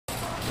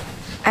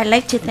I'd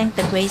like to thank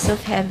the grace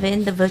of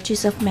heaven, the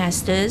virtues of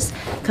masters,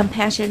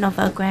 compassion of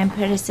our grand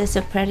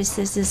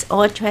predecessors,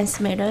 all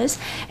transmitters,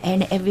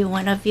 and every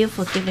one of you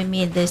for giving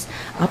me this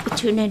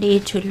opportunity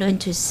to learn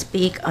to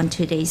speak on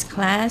today's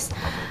class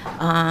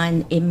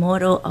on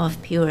Immortal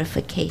of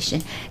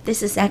Purification.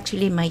 This is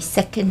actually my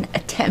second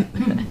attempt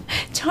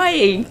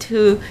trying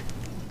to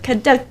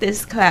conduct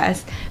this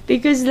class,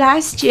 because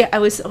last year I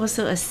was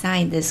also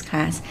assigned this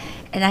class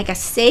and I got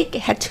sick,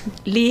 had to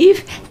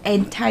leave,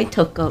 and Ty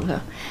took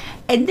over.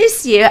 And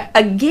this year,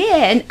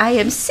 again, I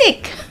am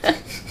sick.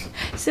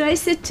 So I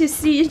said to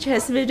Senior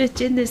Transmitter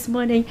Jin this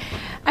morning,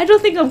 I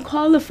don't think I'm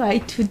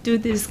qualified to do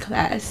this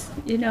class.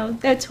 You know,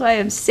 that's why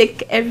I'm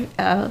sick every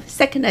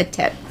second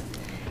attempt.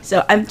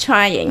 So I'm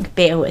trying,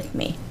 bear with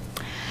me.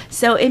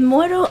 So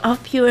Immortal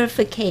of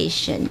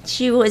Purification,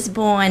 she was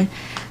born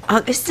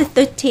August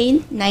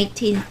 13,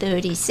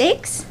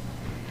 1936.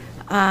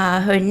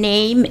 Her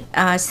name,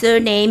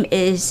 surname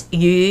is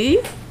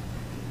Yu,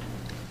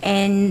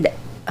 and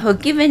her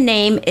given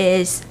name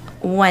is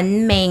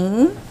Wen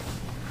Ming.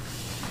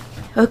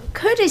 Her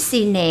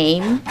courtesy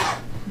name,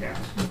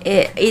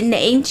 in the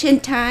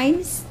ancient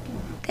times,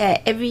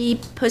 every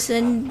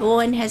person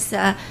born has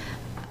a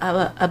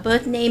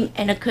birth name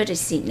and a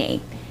courtesy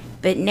name.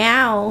 But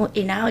now,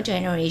 in our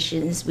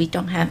generations, we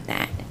don't have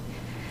that.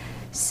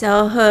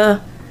 So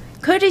her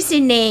courtesy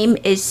name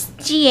is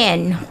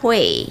Jian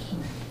Hui.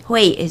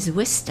 Hui is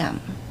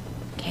wisdom.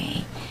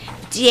 Okay,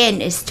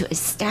 Jian is to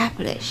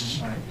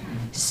establish.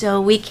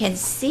 So we can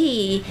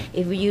see,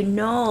 if you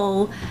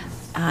know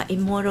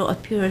Immortal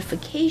of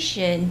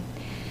Purification,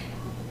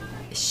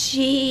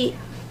 she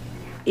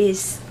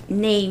is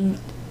named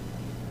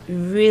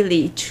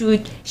really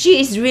true. She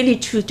is really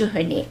true to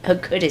her name, her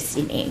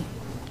courtesy name.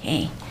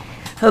 Okay,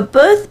 her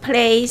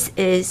birthplace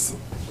is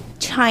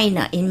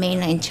China, in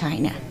mainland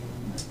China.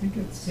 I think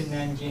it's in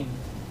Nanjing.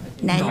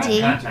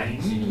 Nanjing?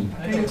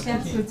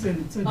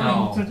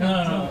 No,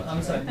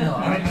 I'm sorry. No,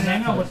 I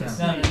know what you're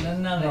saying.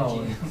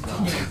 No,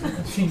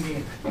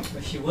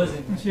 but she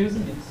wasn't. She's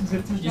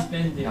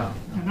been there.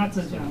 Not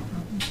Zhejiang.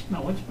 No,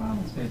 which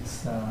province?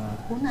 It's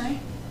Hunan?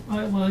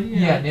 well, yeah.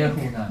 Yeah, near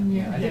Hunan.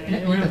 Yeah,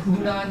 either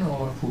Hunan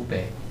or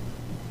Hubei.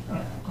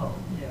 Oh,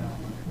 yeah.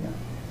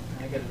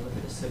 I gotta look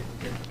at the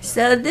certificate.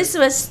 So this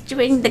was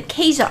during the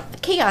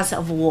chaos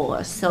of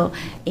war. So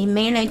in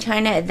mainland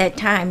China at that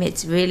time,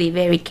 it's really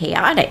very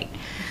chaotic.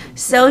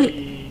 So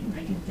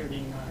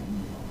 1939.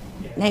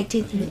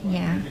 19,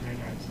 yeah.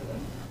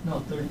 No,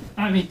 30.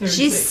 I mean 36.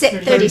 She's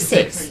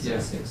 36.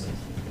 Yes.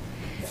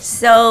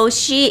 So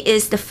she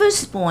is the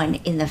firstborn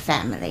in the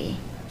family,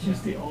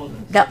 She's the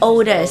oldest. the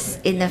oldest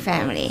in the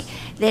family.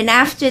 Then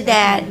after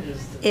that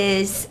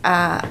is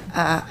a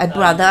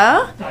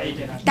brother,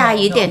 大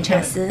一点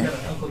禅师.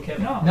 Uncle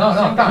Kevin. No,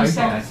 大一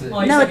点还是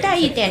No, 大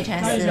一点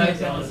禅师.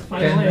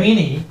 Then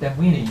Winnie.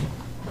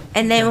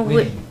 And then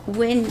Winnie.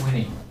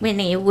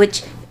 Winnie,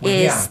 which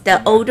is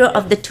the older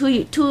of the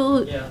two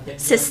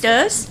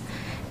sisters.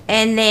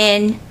 And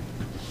then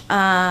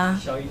No,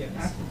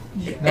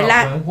 Wen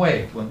No,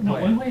 Hui.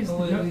 Wen Hui is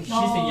she's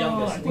the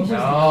youngest. No, she's She's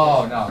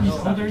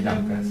not older the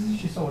than-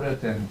 youngest. She's older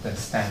than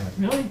Stanley.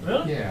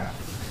 Really? Yeah,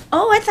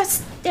 oh, I thought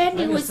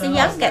Stanley was the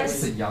that's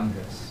youngest. the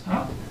youngest.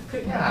 Huh?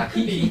 Yeah,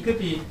 Could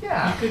be.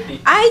 yeah. He could be.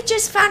 I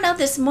just found out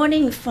this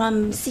morning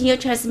from Senior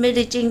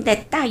Transmitter Jing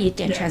that 大一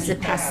点禅师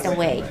passed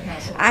away.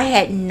 I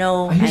had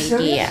no Are you idea.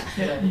 serious?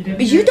 Yeah, you didn't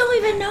You hear? don't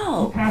even He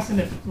know. passed in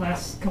the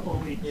last couple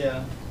of weeks.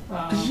 Yeah.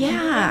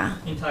 Yeah.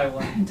 In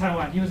Taiwan. In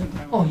Taiwan. He was in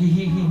Taiwan. Oh,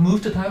 he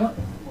moved to Taiwan?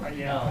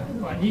 Yeah.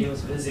 Well, He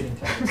was visiting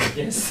Taiwan, I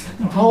guess.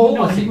 How old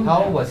no, was he? moved How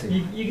there. old was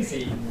he? You can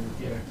say he moved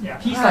there. Yeah.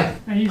 He's like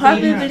And he's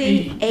Probably around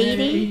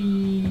 80?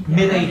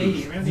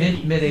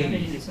 Mid-80s.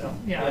 Mid-80s. So,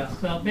 yeah. Yeah.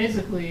 So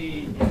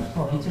basically,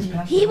 Oh, he just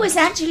passed He away? was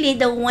actually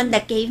the one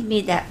that gave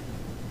me the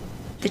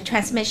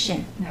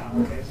transmission. yeah.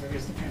 Okay. So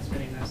he's the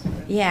transmitting master.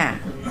 Yeah.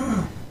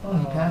 Oh,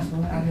 he passed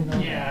away? I didn't know.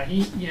 Yeah.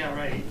 Yeah.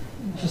 Right.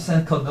 Just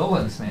send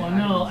condolence, man. Well,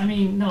 no. I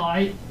mean, no.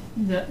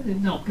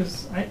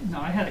 Because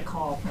I had a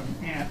call from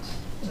Aunt.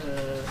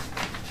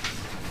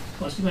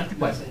 Well, she left a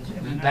What? message.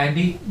 And then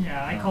Landy?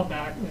 Yeah, I called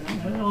back.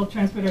 The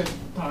transmitter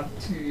talked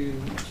to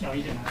Xiao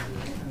Yiden,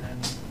 and then.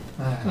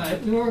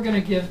 But we were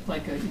gonna give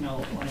like a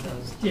one of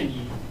those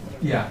dinny,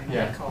 whatever Yeah, you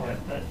yeah, call yeah. it,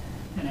 but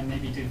and then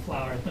maybe do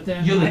flowers. But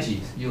then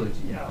Eulogies. Yeah.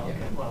 Okay.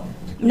 Well.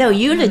 No,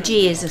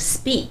 eulogy is a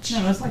speech.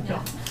 No, it's like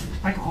a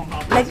home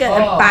office. Like a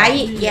Oh.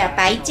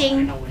 白金.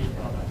 I know what you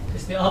call that.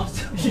 It's the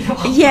opposite.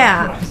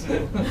 Yeah.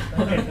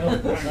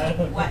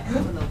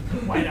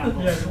 White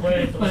envelope. Yes,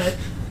 white But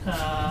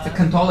It's a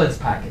condolence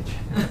package.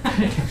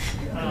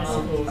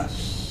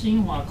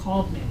 Xinhua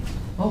called me.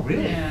 Oh,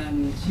 really?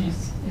 And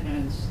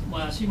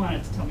she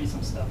wanted to tell me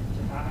some stuff.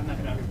 Which I'm not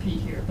going to repeat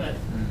here, but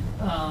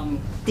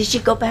Did she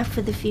go back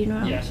for the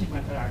funeral? yeah, she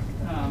went back.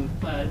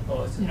 But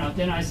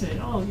then I said,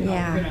 Yeah.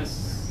 we're going to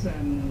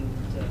send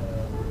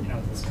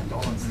this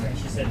condolence thing.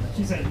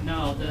 She said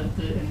no.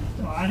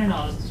 I don't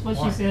know. What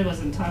she said was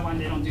in Taiwan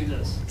they don't do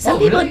this. Some Oh,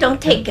 people really?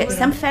 don't take it. They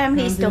Some don't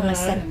families do don't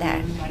accept and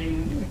that. Not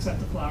even accept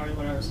the flowers,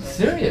 whatever. So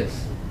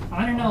Serious?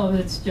 I don't know.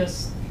 It's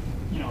just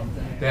you know,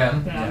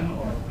 Them, them yeah.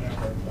 or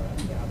whatever.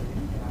 But,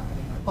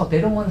 yeah, Oh,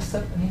 they don't want to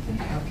set anything?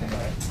 Okay.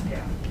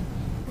 yeah,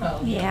 Well,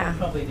 Yeah.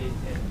 probably they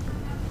did.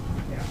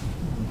 yeah.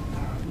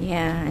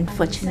 Yeah,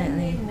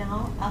 unfortunately.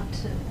 Now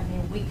after, I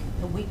mean,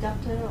 a week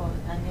after, or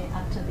I mean,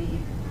 after the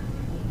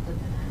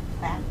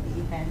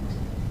event,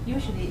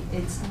 usually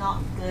it's not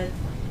good.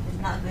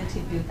 It's not good to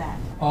do that.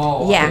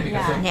 Oh, Yeah. okay,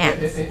 because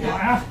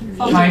Yeah.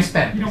 After time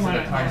spent, You don't because of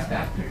want the time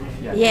spent. after.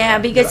 Yeah. Yeah,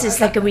 because it's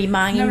like a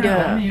reminder No,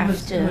 I mean, it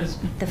was after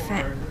the before.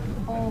 fact.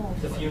 Oh.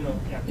 The funeral.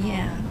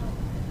 Yeah.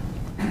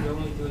 We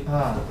only do it Ah.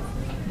 after the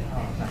funeral.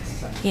 Oh, that's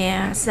sad.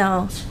 Yeah,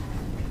 so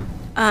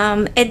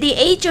at the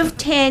age of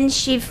 10,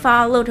 she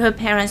followed her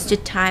parents to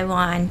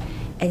Taiwan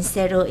and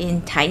settled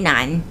in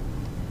Tainan.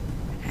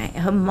 Right,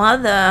 her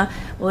mother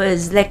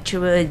was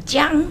lecturer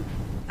Jiang,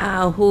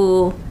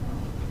 who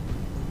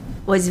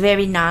was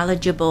very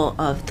knowledgeable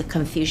of the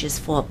Confucius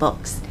Four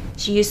Books.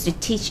 She used to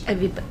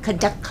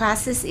conduct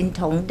classes in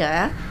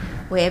Tongde,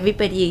 where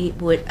everybody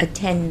would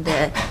attend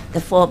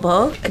the four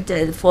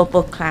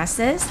book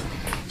classes.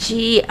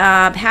 She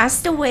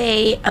passed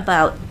away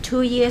about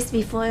 2 years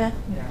before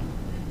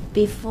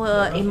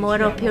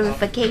Immortal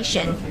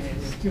Purification.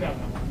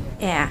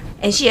 Yeah,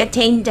 and she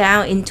attained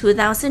Tao in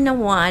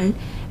 2001,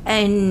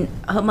 and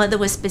her mother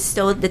was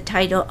bestowed the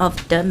title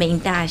of the Ming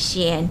Da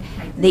Xian,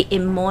 the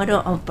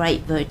Immortal of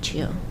Bright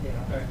Virtue.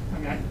 Right.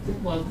 I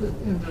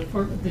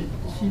mean, did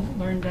she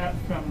learn that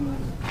from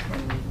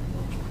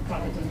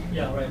Father Deng?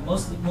 Yeah, right.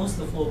 Most of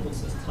the four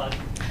books is taught.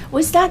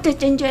 Was Dr.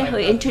 Ginger her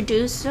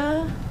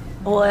introducer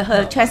or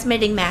her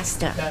transmitting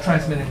master?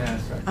 Transmitting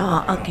master.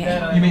 Oh, okay.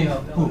 That I You mean know.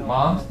 who?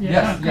 Mom? Yeah,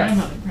 Yes, yes.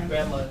 grandmother.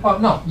 Grandmother. Oh,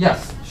 no,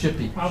 yes, should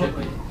be.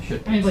 Probably.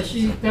 Should I be. mean, but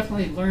she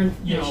definitely learned,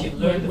 you Yeah, know, she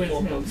learned the with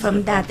four him. books.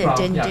 From Dr. Yeah,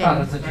 Ginger.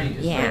 Dr. Zinji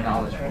is Yeah. very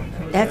knowledgeable.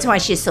 That's why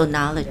she's so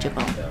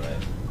knowledgeable. Yeah,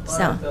 right. So-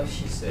 One of them,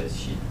 she says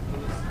she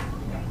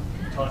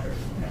taught her.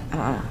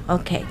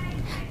 Okay,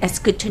 that's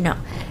good to know.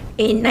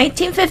 In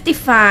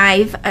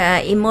 1955,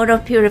 Immortal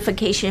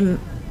Purification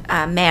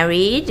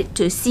married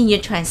to senior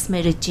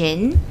transmitter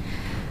Jin,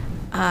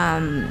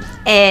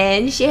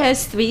 and she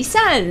has 3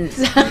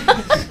 sons.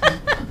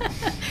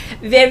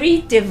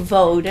 Very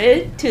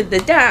devoted to the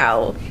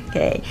Tao.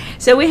 Okay,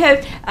 so we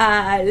have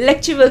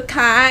lecturer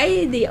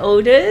Kai, the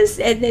oldest,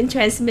 and then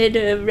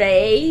transmitter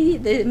Ray,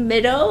 the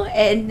middle,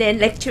 and then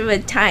lecturer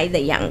Tai,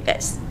 the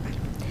youngest.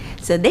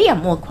 So they are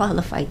more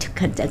qualified to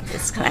conduct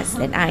this class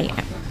than I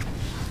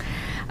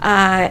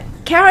am.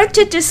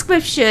 Character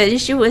description,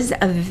 she was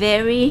a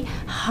very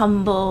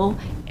humble,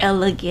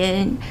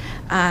 elegant,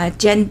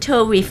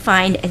 gentle,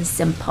 refined, and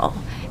simple.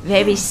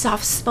 Very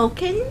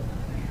soft-spoken,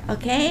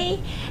 okay?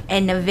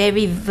 And a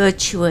very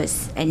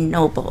virtuous and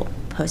noble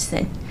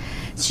person.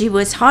 She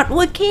was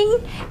hardworking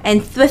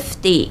and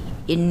thrifty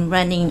in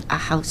running a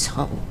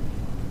household.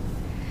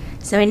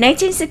 So in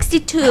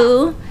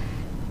 1962,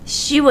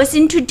 she was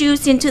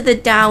introduced into the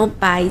Tao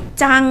by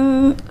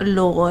Zhang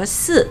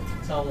Luosi.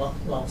 叫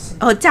老师。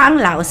 Oh, Zhang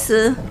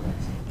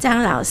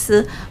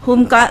Laosi,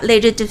 whom God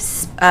later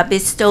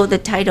bestowed the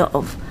title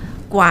of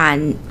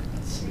Guan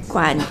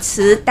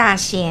Ci Da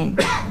Xian,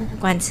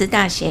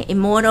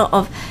 Immortal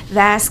of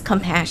Vast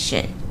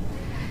Compassion.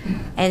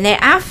 And then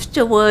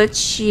afterwards,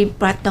 she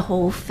brought the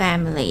whole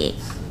family.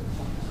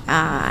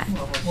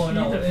 Well,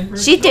 no,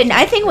 She didn't,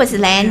 I think it was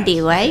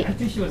Landy, right? I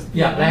think she was.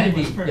 Yeah,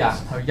 Landy, was first. yeah,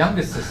 her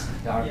youngest sister,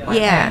 our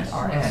Yeah. aunt,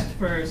 our Was aunt.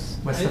 first.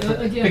 Was Uh, the-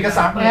 again, because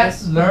our but aunt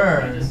just-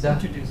 learned just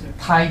introduce her.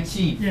 Tai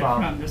Chi Yeah,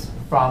 from this.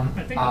 from I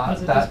think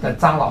because the of this-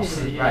 the Zhang Lao yeah,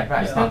 Shi, yeah, right,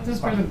 right. yeah. from- This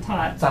from person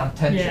taught. Zhang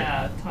Tenji.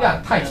 Yeah, taught,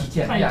 Yeah, Tai Chi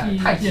Jian,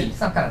 yeah, Tai Chi, yeah,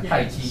 some kind of yeah,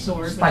 Tai Chi,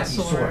 sword, Tai Chi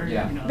sword,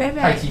 yeah. you know. Right,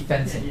 Tai right. Chi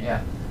fencing, Yeah,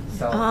 yeah.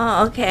 So,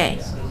 Oh, okay.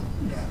 So,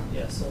 yeah.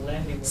 yeah, so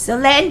Landy was So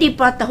Landy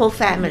brought the whole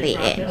family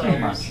Brought the in. Pretty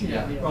others, much, yeah,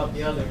 yeah. brought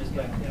the others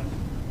back. Yeah.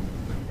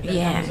 That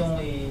Yeah. was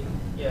only,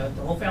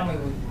 the whole family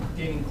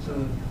did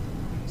include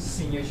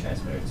senior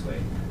transmitter Cui.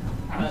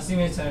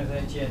 Senior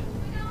transmitter Jin.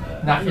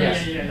 Not yet.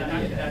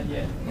 Not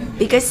yet.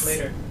 Because-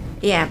 Later.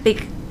 Yeah,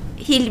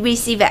 he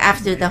received it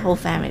after the whole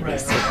family Right.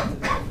 received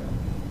it.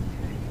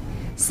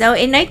 So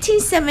in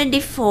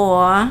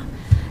 1974,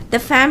 the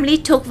family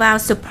took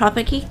vows to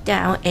propagate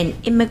Tao and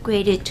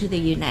immigrated to the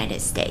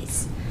United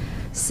States.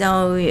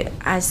 So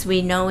as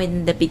we know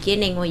in the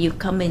beginning, when you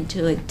come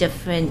into a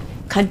different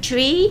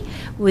country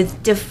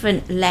with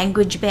different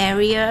language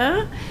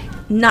barrier,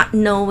 not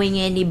knowing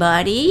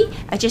anybody.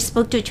 I just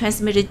spoke to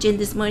Transmitter Jin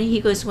this morning.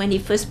 He goes, when he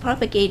first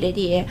propagated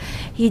here,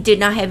 he did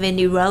not have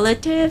any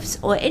relatives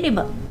or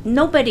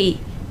nobody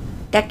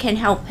that can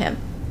help him.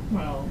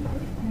 Well,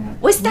 yeah.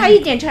 Was 大一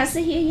点 transfer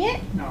here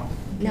yet? No.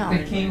 No.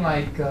 they came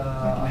like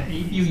a in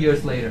the few 80s.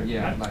 years later,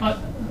 yeah, like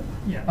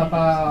Yeah.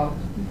 about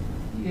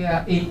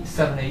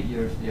 7, 8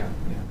 years, yeah,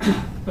 yeah.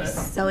 But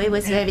So it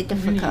was very Winnie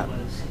difficult.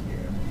 was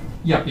here.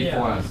 Yeah,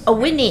 before Yeah. us. Oh,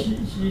 Winnie.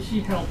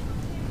 She helped.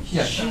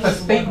 Yeah, She because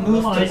was they one-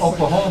 moved one to of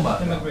Oklahoma.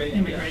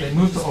 Immigrating. They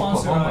moved to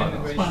Sponsor our Oklahoma.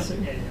 immigration. Sponsor.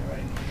 Yeah,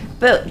 right.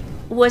 But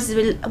was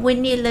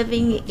Winnie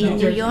living in New New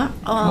Jersey. York?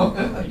 Well,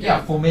 Oh,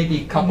 yeah, for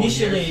maybe a couple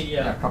Initially,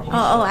 years. yeah. Couple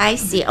oh, years. I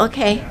see.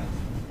 Okay.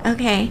 Yeah.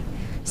 Okay.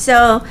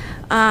 So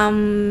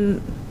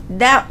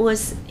that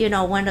was,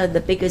 one of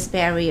the biggest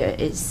barrier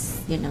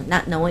is,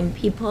 not knowing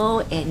people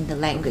and the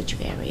language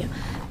barrier.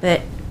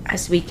 But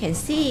as we can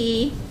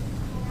see,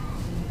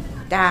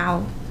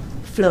 Tao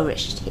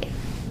flourished here,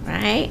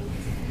 right?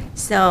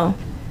 So,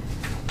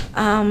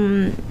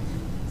 So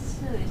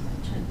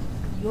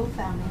your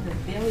family, the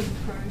very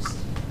first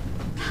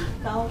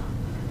Tao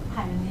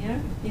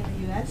pioneer in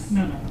the U.S.?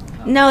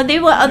 no,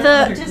 there were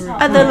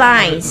other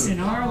lines. In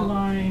our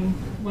line,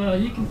 well,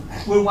 you can.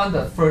 We're one of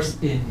the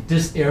first in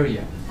this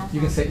area. You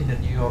can say in the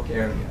New York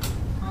area.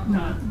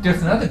 No,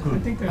 There's another I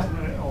group. think there's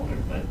another older,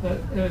 but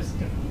it was a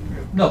different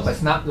group. No, but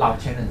it's not Lao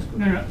Chenen's group.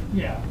 No,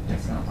 yeah.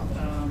 It's not Lao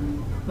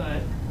Chen.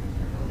 But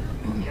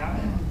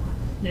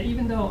yeah,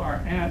 even though our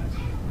aunt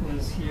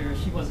was here,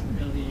 she wasn't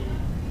really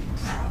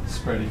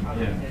Spreading,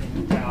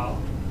 propagating Tao.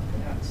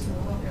 Yeah, so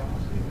yeah,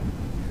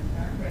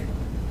 right.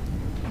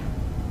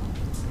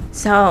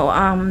 So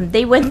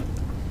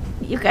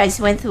you guys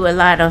went through a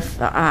lot of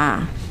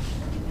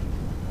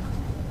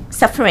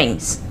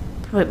sufferings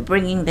for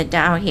bringing the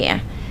Tao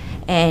here,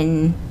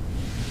 and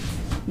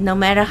no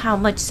matter how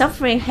much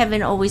suffering,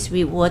 heaven always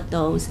reward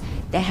those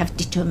that have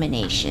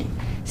determination.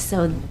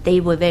 So they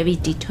were very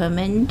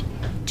determined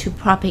to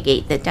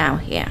propagate the Tao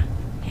here.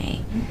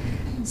 Okay,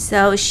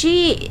 so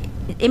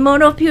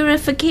Immortal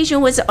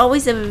Purification was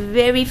always a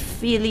very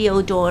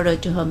filial daughter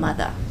to her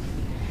mother,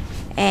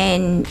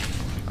 and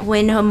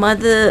when her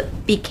mother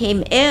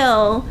became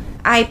ill,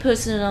 I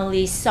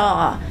personally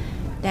saw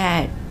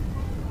that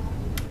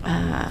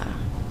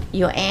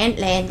your Aunt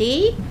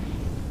Landy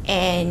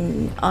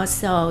and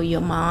also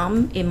your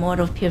mom,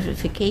 Immortal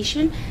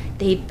Purification,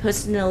 they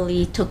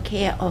personally took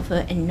care of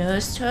her and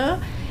nursed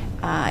her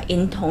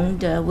in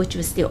Tongde, which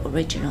was the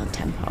original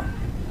temple.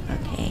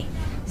 Okay,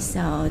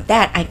 so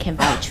that I can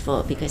vouch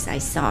for because I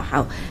saw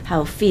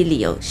how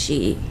filial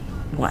she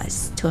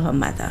was to her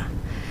mother.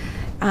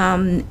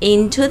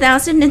 In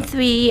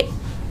 2003,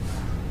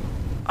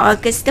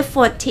 August the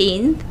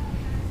 14th,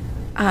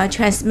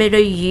 Transmitter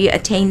Yu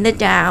attained the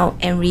Tao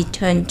and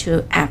returned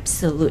to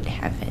absolute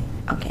heaven.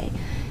 Okay,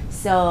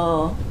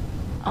 so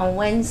on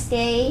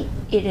Wednesday,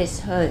 it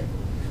is her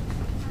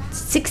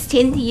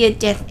 16th year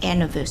death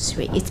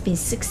anniversary. It's been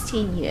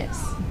 16 years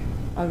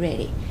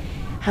already.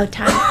 How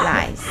time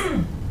flies.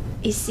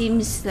 It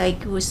seems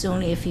like it was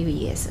only a few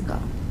years ago.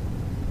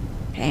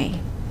 Okay.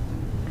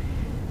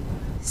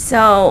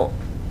 So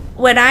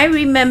what I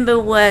remember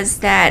was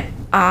that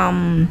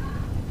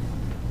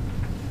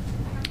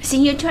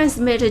Senior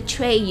Transmitter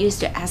Trey used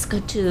to ask her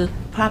to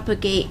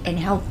propagate and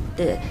help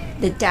the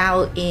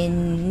Tao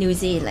in New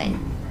Zealand.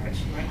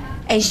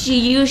 And she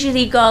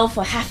usually go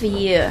for half a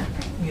year.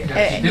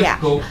 Yeah, she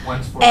did go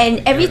once for And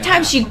a every year and a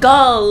time half. she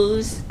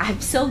goes,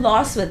 I'm so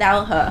lost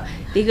without her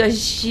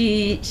because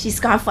she's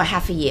gone for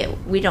half a year.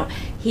 We don't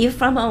hear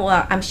from her.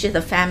 Well, I'm sure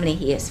the family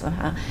hears from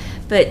her.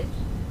 But,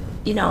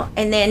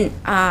 and then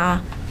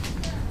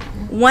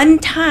one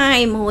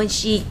time when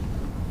she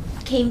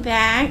came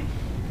back,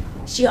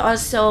 she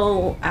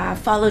also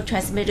followed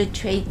Transmitter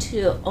Trade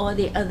to all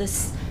the other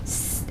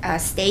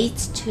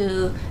states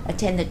to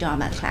attend the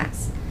Dharma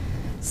class.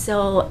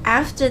 So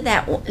after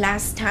that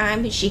last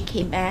time she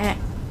came back,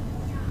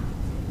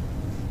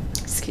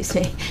 excuse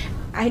me,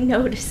 I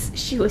noticed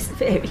she was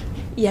very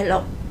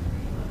yellow.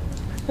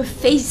 Her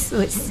face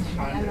was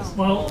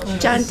Well,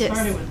 jaundice. it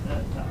started with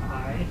the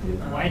eye,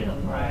 white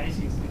of the eyes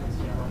usually was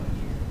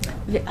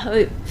yellow.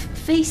 Her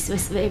face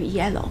was very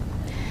yellow.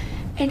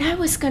 And I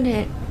was going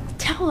to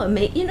tell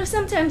her,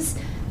 sometimes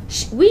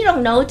we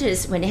don't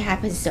notice when it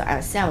happens to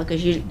ourselves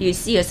because you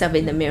see yourself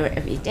in the mirror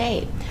every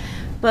day.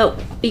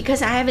 But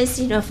because I haven't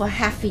seen her for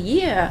half a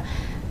year,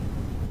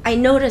 I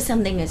noticed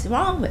something is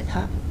wrong with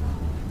her.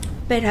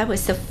 But I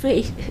was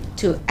afraid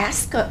to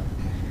ask her.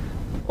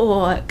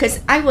 Or,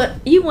 because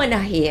you were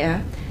not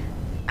here.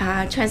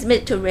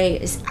 Transmitter Ray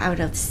is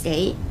out of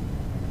state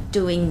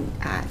doing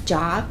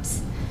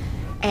jobs.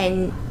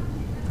 And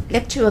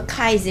Lecturer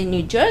Kai is in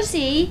New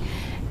Jersey.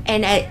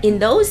 And in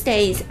those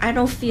days, I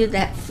don't feel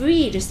that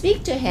free to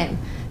speak to him.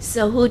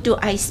 So who do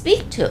I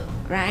speak to,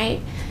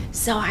 right?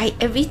 So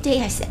every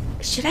day I said,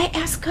 should I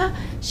ask her?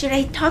 Should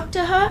I talk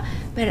to her?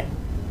 But,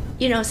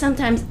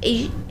 sometimes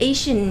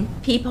Asian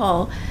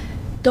people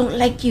don't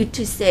like you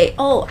to say,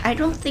 oh, I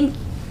don't think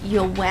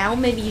you're well.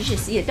 Maybe you should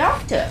see a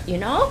doctor,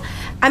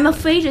 I'm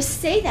afraid to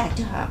say that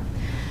to her.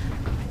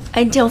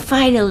 Until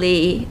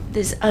finally,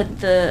 this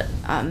other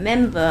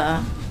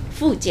member,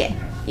 Fu Jie,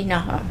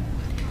 her.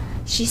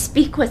 She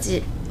speaks what's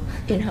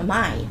in her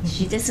mind.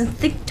 She doesn't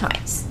think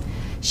twice.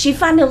 She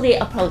finally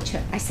approached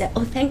her. I said,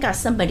 oh, thank God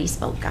somebody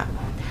spoke up.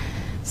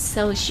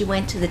 So she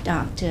went to the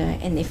doctor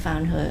and they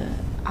found her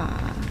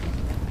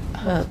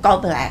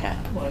gallbladder.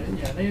 Well,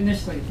 yeah, they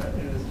initially thought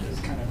it was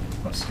kind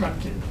of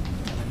obstructed,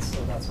 and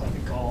so that's why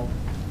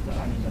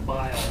the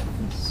bile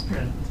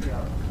spread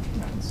throughout,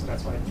 and so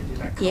that's why they do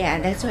that. Yeah,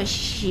 that's why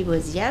she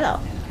was yellow.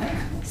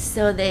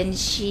 So then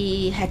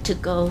she had to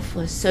go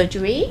for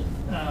surgery.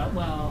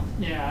 Well,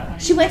 yeah.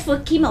 She went for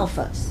chemo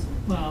first.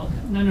 Well,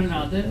 no. They didn't know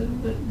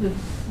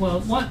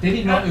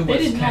They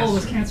didn't know it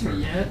was cancer cancer.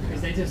 yet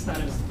because they just thought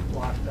it was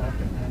blocked up,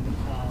 and then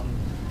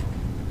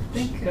I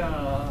think,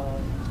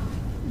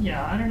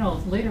 I don't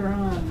know, later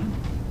on,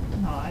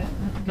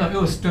 No, it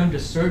was during the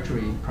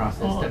surgery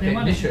process Oh, that they they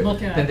wanted to initially,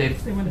 look at- then they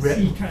they wanted to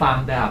see kind of-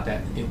 found out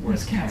that it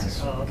was cancer.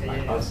 cancer. Oh, okay,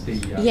 like, yeah, of the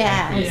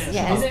Yes, pancreas,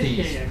 yes. of the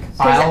Yeah.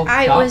 bile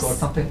I duct was or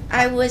something.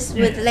 I was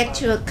with Yeah.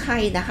 lecturer Kai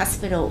in the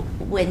hospital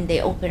when they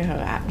opened her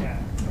up. Yeah,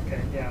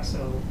 okay, yeah, so,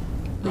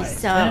 right,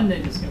 So- then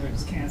they discovered it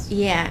was cancer.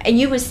 Yeah, and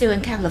you were still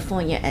in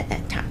California at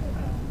that time.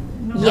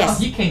 No, No, Yes.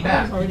 he came I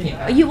back. was already He came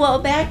back. back. You were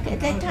back at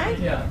that time?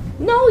 Yeah.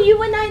 No, you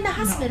were not in the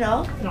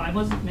hospital. No, I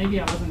wasn't, maybe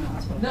I wasn't in the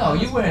hospital. No,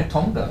 you were in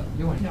Tonga.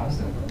 You were in Yeah, I was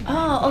Tonga. in-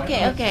 Oh,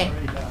 okay, I was okay.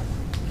 already back.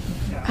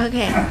 Yeah.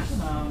 Okay.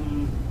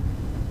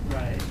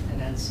 Right,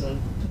 and then so,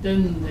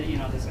 then, they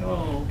say,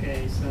 oh,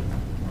 okay, so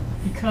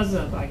because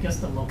of, I guess,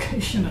 the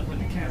location of what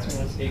the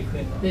cancer was, They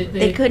couldn't.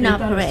 They couldn't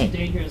thought it was operate. too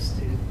dangerous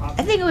to operate.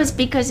 I think it was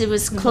because it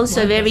was It was close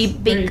to a like very this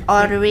big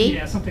artery.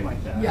 Yeah, something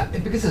like that. Yeah,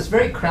 because it's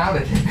very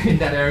crowded in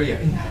that area.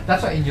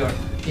 That's why in your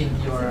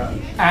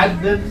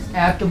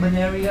abdomen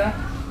area,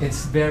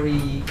 it's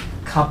very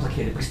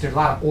complicated because there's a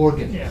lot of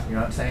organs. Yeah. You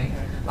know what I'm saying?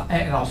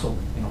 And also,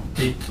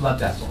 big blood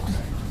vessels.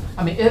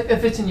 I mean,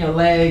 if it's in your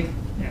leg,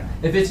 Yeah.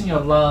 if it's in your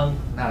lung,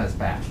 not as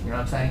bad. You know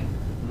what I'm saying?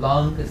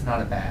 Lung is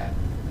not as bad.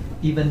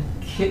 Even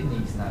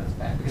kidney is not as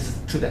bad because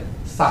it's to the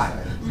side.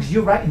 Because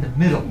you're right in the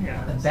middle,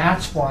 Yeah. and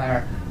that's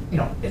why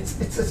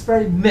it's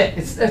very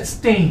mixed. It's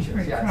dangerous.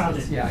 Very Yeah, crowded.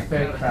 it's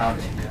very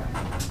crowded.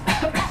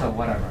 Yeah. So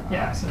whatever.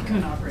 Yeah, so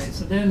couldn't operate.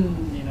 So then,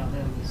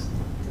 then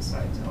we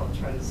decided to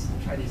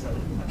try these other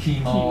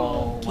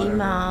Chemo, whatever.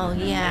 Chemo,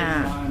 And then yeah.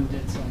 later on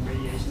did some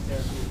radiation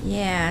therapy.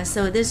 Yeah,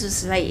 so this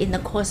was like in the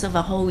course of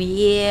a whole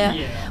year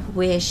Yeah.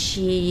 where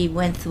she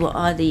went through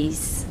all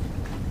these.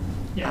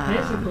 Yeah,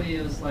 basically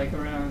it was like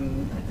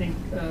around, I think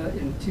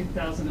in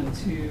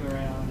 2002,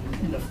 around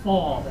in the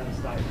fall that was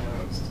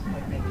diagnosed,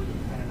 like maybe,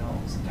 I don't know,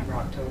 September,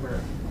 October,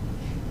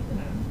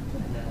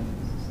 and then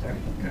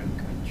started going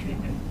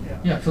treatment. Yeah.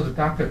 Yeah, so the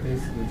doctor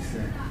basically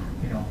said,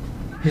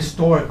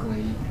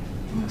 historically,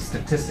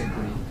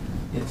 statistically,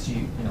 it's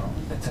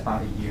it's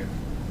about a year.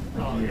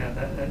 Oh, year. yeah,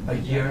 that A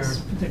year, this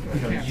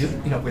particular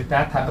cancer. with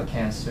that type of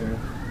cancer,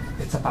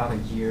 it's about a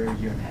year and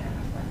a half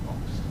at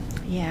most.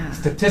 Yeah.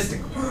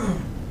 Statistically.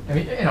 I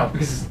mean,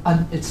 because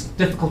it's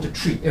difficult to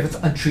treat if it's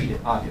untreated,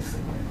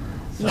 obviously.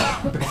 So,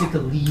 because it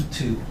could lead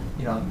to,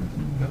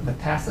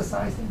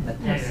 metastasizing.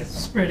 Yeah, it's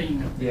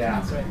spreading of the Yeah,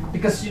 cancer.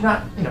 because you're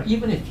not,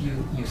 even if you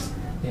use,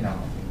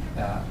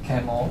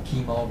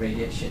 chemo,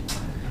 radiation,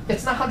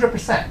 it's not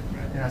 100%.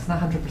 It's not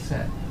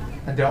 100%,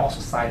 and there are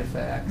also side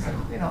effects,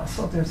 and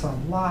so there's a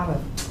lot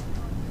of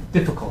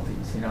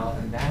difficulties,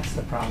 and that's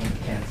the problem with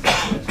cancer.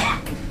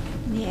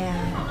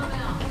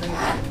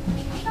 Yeah.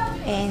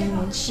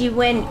 And she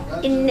went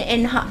in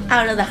and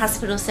out of the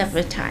hospital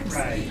several times.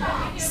 Right.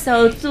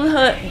 So through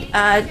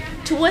her,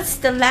 towards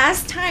the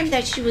last time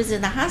that she was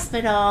in the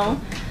hospital,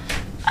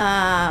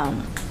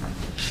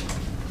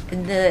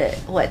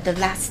 the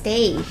last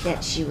day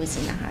that she was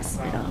in the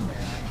hospital,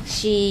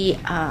 she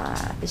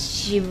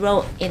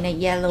wrote in a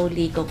yellow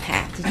legal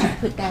pad. Did you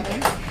put that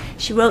in?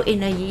 She wrote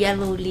in a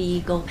yellow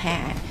legal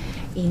pad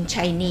in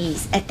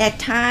Chinese. At that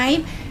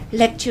time,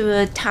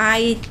 lecturer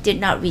Tai did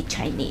not read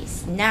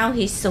Chinese. Now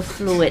he's so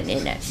fluent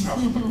in it.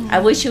 I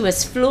wish he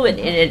was fluent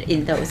in it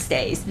in those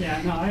days.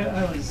 Yeah, no,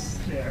 I was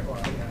there.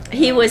 Well,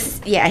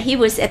 yeah. He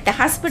was at the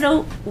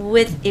hospital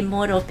with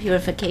Immortal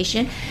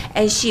Purification,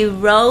 and she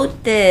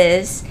wrote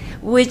this,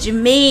 which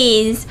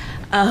means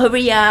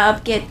hurry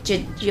up, get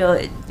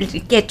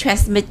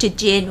transmitted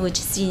Jin, which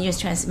is senior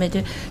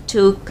transmitter,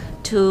 to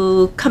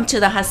come to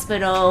the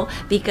hospital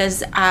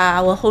because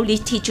our holy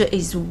teacher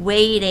is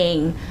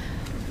waiting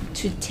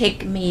to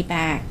take me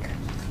back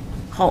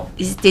home.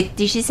 Did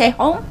she say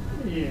home?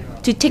 Yeah.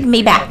 To take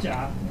me back.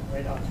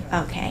 Right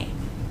out. Okay,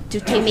 to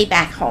take me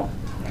back home.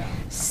 Yeah.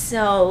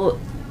 So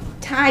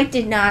Tai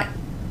did not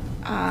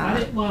I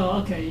didn't,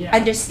 well, okay, yeah.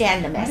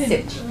 understand the I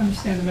message. didn't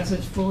understand the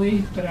message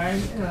fully, but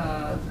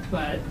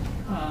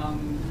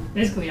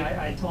basically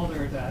I told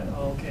her that,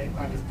 okay,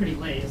 it's pretty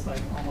late. It's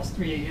like almost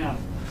 3 a.m.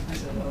 I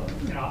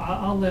said,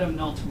 I'll let him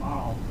know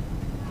tomorrow.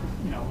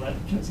 Let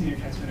senior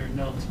transmitter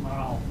know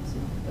tomorrow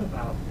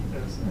about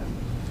this.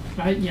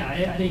 And I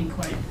didn't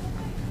quite.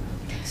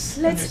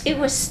 It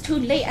was too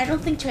late. I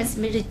don't think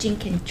Transmitter Jin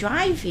can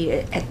drive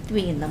here at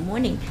 3 in the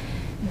morning.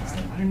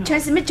 I don't know.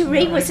 Transmitter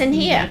Ray wasn't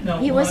here. No,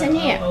 He wasn't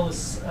here.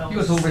 He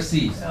was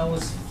overseas. I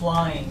was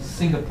flying.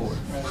 Singapore.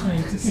 I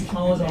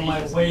was on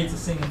my way to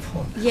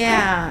Singapore.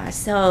 Yeah,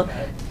 so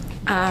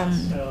So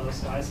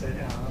I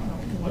said,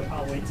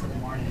 I'll wait till the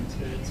morning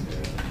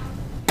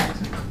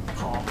to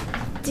call.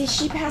 did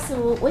she pass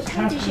away? What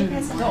time did she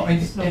pass No, away?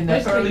 in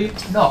the early.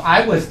 No,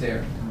 I was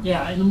there.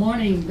 Yeah, in the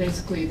morning,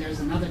 basically, there's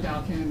another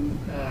Dalkin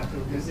who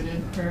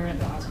visited her at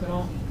the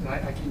hospital.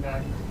 I came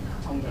back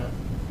home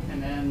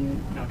and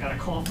then got a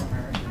call from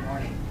her in the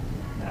morning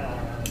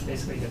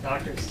basically the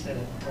doctor said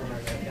told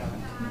her that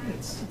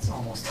it's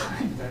almost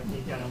time that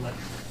you gotta let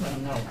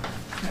them know.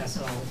 And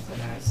so then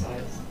I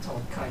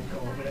told Kai to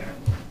go over there.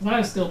 And I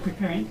was still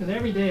preparing because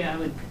every day I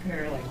would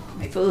prepare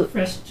make Food.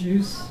 fresh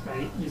juice,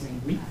 right, using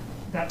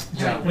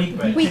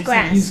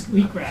wheatgrass. Use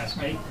wheatgrass,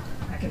 right?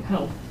 That can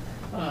help.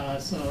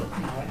 So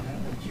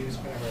the juice,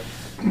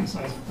 whatever. So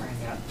I was preparing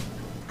that.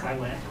 Kai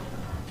went.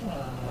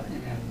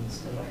 And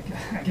so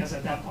I guess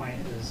at that point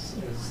it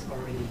was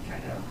already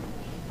kind of,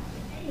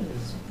 it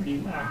was pretty,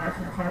 her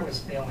heart was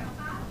failing,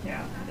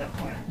 yeah, at that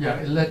point. Yeah,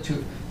 it led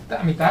to,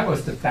 I mean, that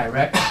was the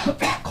direct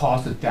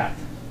cause of death.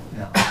 You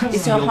know,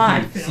 It's your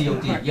heart.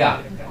 COD,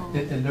 yeah.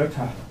 It led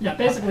to, Yeah,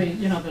 basically,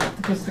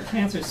 because the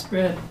cancer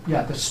spread.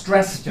 yeah, the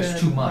stress is just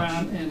too much.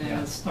 around and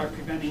Yeah. start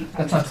preventing.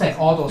 That's what I'm saying,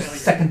 all those failure.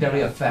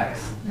 secondary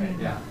effects. Right.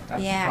 Yeah.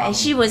 that's the Yeah, problem. and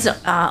she was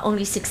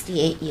only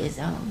 68 years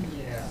old.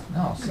 Yeah.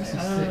 No,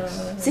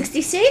 66.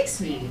 66?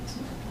 See,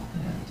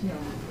 Yeah.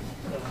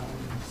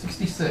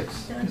 66.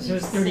 Because it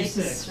was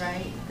 36,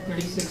 right?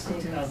 36 to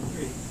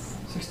 2003.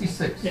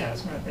 66. Yeah,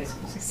 it's right,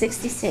 basically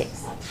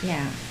 66.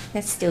 Yeah,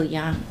 that's still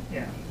young,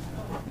 Yeah.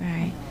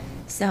 right?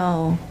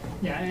 So,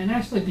 Yeah, and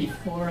actually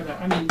before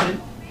that, I mean,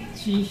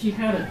 she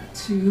had a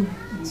tube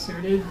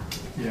inserted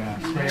Yeah,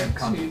 in it's there very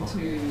uncomfortable.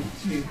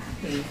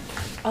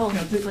 oh, you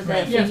know, for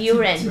the yeah, for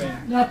urine.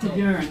 not the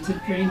urine, to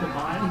drain the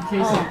body in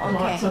case Oh, it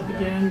blocks okay. up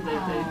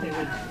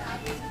again.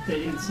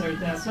 They insert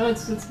that, so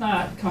it's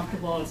not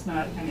comfortable. It's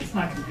not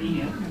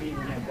convenient. I mean,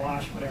 when you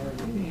wash whatever,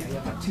 you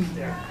have a tube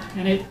there,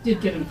 and it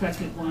did get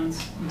infected once.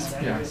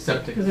 Yeah,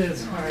 septic. Because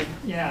it's hard.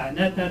 Yeah, and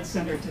that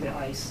sent her to the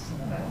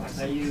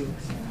ICU.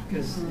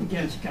 Because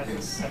again, she got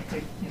this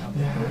septic,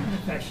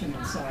 infection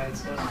inside.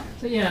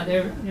 So yeah,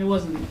 it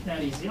wasn't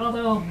that easy.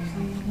 Although,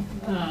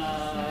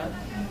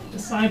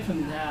 aside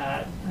from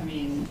that, I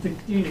mean,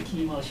 during the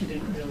chemo, she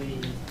didn't really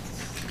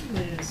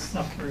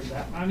suffer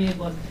that. I mean, it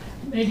was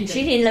maybe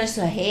She didn't lose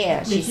her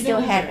hair. She she still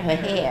didn't had lose her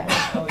her hair.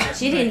 hair.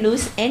 She didn't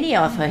lose any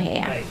of her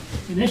hair. Right.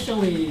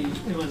 Initially,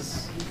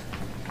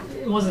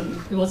 it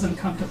wasn't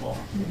comfortable,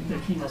 the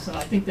chemo. So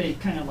I think they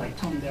kind of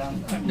toned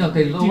down. I mean, No,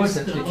 they lowered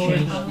reduced they lowered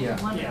changed, the-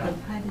 yeah. One Yeah. of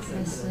the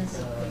predecessors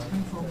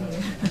of the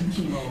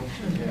chemo.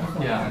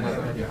 Yeah, I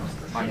know, yeah.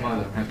 My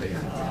mother had the.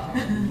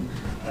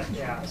 But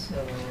yeah, so.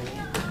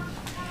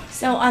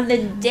 So on the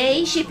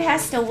day she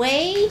passed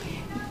away,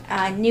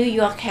 New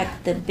York had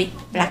the big The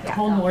blackout.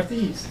 whole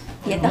Northeast.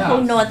 Yeah, the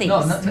whole Northeast.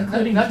 No,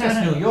 not just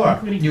Canada, New York.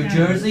 including New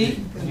Canada.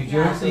 Jersey,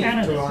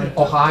 Canada.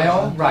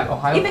 Ohio, right?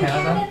 Ohio, Even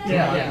Canada.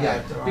 Canada?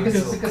 Yeah.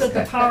 Because The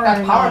that power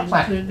power line,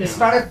 plant the- it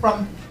started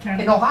from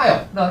Canada. in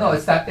Ohio. No,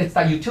 it's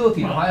that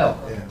utility in Well, Ohio.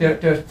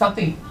 There's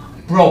something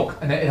broke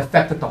and it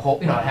affected the whole.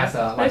 It has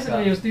a like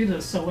Basically, it a, was due to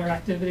the solar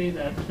activity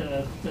that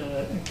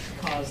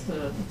caused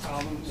the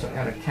problem. so it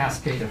had a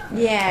cascade of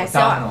Yeah, so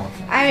domino.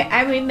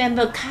 I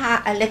remember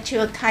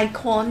lecturer Kai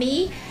called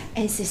me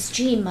and says,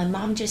 Jean, my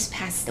mom just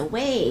passed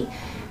away.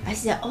 I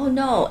said, oh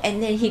no.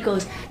 And then he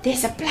goes,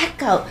 there's a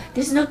blackout.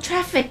 There's no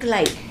traffic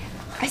light.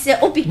 I said,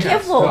 oh, be Yes,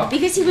 careful, well.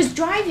 because he was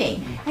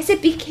driving. I said,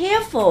 be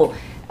careful,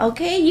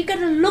 okay? You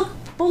gotta look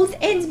both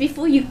ends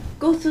before you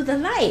go through the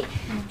light.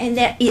 And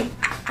that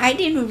I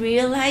didn't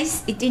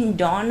realize, it didn't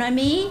dawn on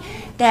me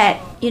that,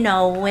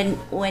 when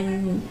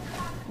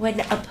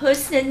a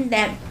person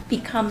that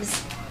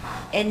becomes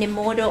an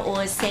immortal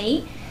or a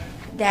saint,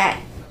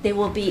 that there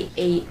will be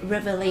a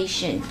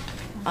revelation,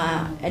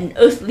 an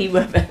earthly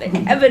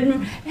revelation,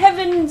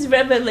 heaven's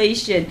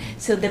revelation.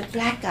 So the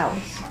blackout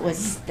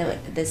was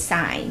the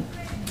sign.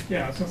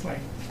 Yeah, it's just like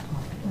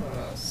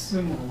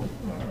Simul.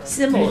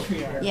 Simul,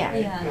 Patriarch. yeah.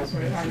 Yeah. That's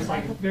right. It was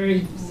like a very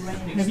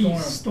heavy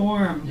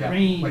storm, Yeah,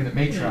 rain. when the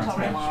matriarch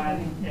came died.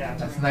 on. Yeah.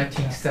 That's It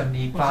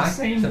 1975. was the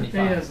same day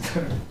 75. as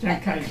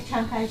Chiang Kai.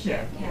 Chiang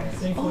Kai-shek, Yeah. yeah.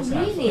 Same Oh, force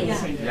really? the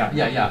same day.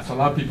 Yeah. So a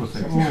lot of people say,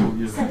 Yeah, ooh,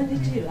 yeah.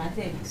 72, I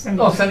think.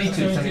 Oh,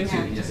 72, yes.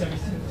 72.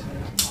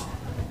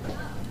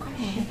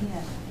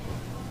 Yeah.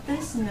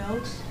 This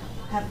note,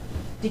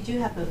 did you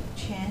have a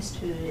chance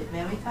to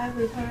verify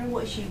with her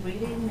what she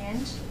really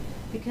meant?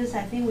 Because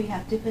I think we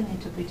have different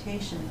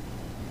interpretation.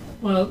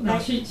 Well, no,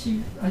 Like-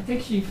 I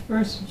think she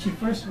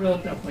first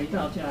wrote the 回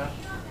到家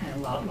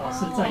and 老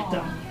师在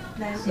等.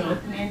 That So-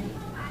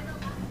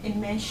 it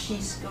meant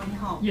she's going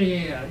home.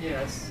 Yeah.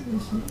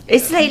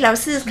 It's like 老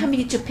师 is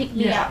coming to pick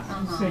me Yeah,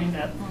 up. saying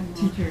that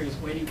teacher is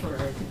waiting for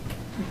her to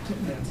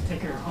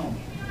take her home.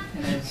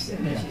 And then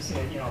she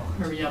said,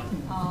 hurry up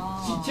and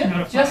Oh.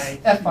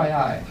 Just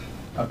FYI,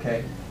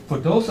 okay, for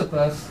those of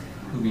us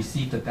who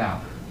receive the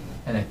Tao,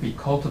 and if we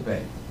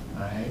cultivate,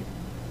 all right,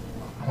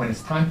 when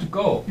it's time to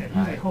go, Yeah,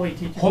 he's a holy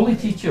teacher. Holy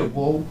Teacher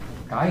will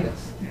guide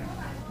us. Yeah.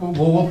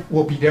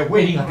 We'll be there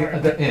waiting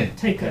at the end.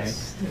 Take okay?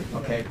 us.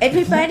 Okay.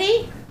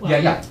 Everybody? Well,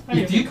 Yeah. I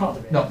mean, If you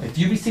cultivate. no, if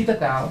you receive the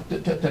Tao,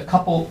 the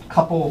couple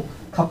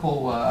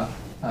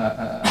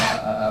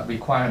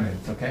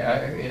requirements,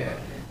 okay,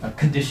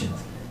 conditions.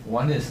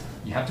 One is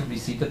you have to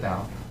receive the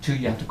Tao. Two,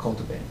 you have to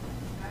cultivate.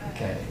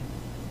 Okay.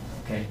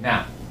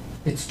 Now,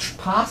 it's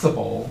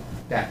possible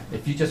that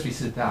if you just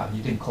receive the Tao,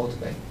 you didn't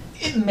cultivate.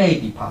 It may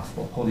be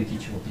possible. Holy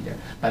Teacher will be there,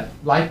 but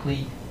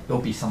likely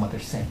there'll be some other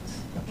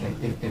saints, okay,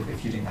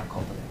 if you did not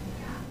cultivate.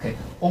 Okay,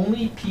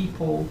 only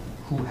people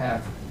who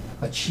have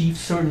achieved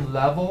certain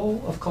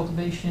level of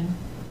cultivation,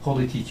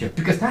 holy teacher,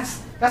 because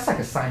that's like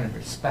a sign of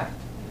respect.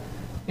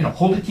 You know,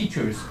 holy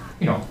teachers,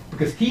 you know,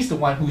 because he's the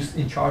one who's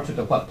in charge of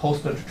the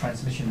poster the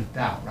transmission of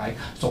Tao, right?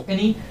 So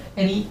any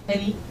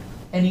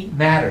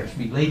matters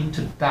relating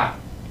to Tao,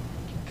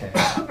 okay,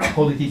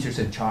 holy teacher's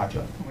in charge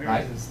of, We're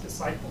right? his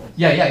disciples.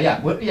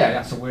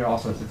 Yeah. So we're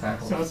also his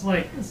disciples. So it's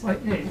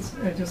like, hey,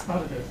 I just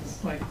thought of this.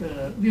 It's like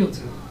the Liu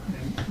Zu,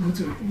 and Wu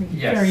Zu, when you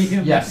Yes, carry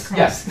him yes, across.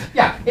 yes.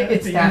 Yeah, at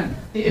it's the that. end.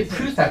 It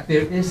proves that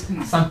there is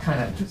some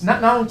kind of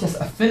not only just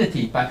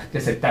affinity, but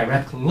there's a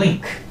direct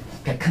link,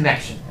 a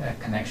connection.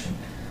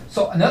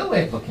 So another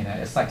way of looking at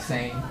it is like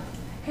saying,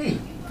 hey,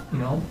 you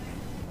know,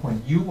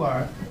 when you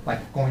are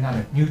like going on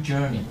a new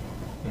journey,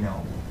 you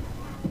know,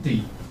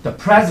 the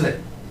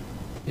president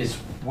is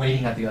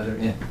waiting at the other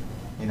end,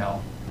 you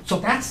know. So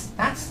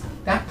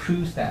that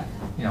proves that,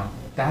 you know,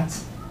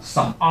 that's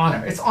some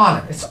honor. It's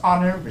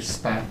honor,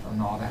 respect,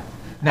 and all that.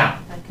 Now,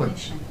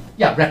 Recognition.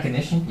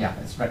 Recognition. Yeah,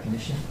 it's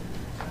recognition.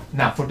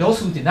 Now, for those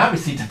who did not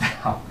receive the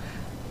Tao,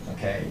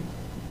 okay,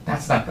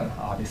 that's not going to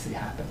obviously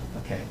happen.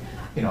 Okay,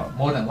 you know,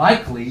 more than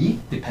likely,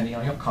 depending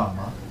on your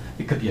karma,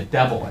 it could be a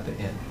devil at the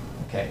end.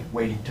 Okay,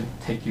 waiting to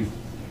take you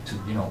to,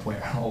 you know,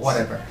 where or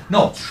whatever.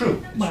 No, it's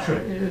true. It's Well, true.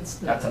 it's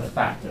That's a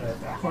fact. The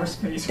horse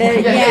face. The-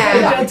 one.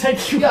 yeah. They'll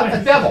take you Yeah,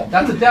 away. a devil.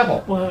 That's a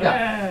devil. Well,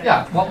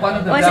 Yeah. One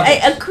of the Was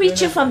devils. a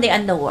creature from the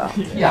underworld.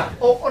 Yeah.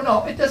 Or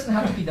no, it doesn't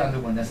have to be the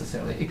underworld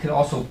necessarily. It could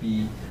also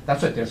be.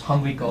 That's right. There's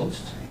hungry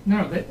ghosts.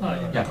 No, they,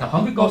 Yeah. The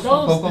hungry well, ghosts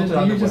will those, go to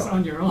the you're just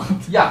underworld. on your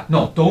own. Yeah.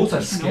 No, those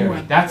are scary.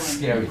 one- That's no one-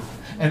 scary.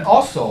 And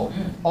also,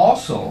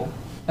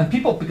 and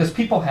because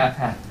people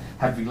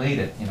have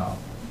related. You know,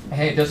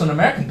 hey, there's an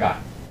American guy,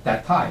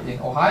 that Thai in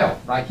Ohio,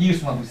 right? He was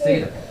the one who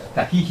stated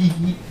that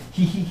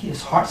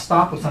his heart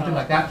stopped or something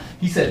like that.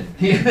 He said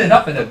he ended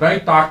up in a very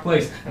dark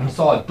place and he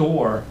saw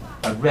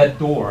a red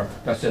door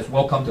that says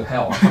 "Welcome to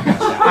Hell." Or something like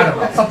that. I don't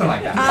know, something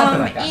like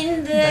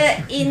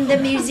that. In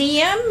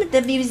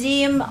the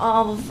museum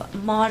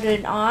of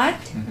modern art,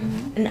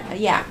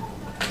 yeah,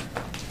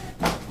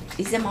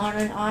 is it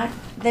modern art?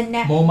 The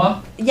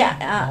MoMA.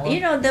 yeah, you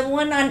know the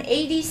one on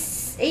 80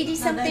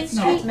 something That's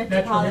street,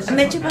 Metropolitan.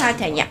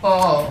 Metropolitan, yeah.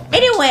 Oh.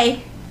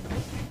 Anyway,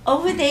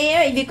 over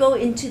there, if you go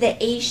into the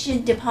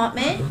Asian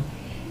department,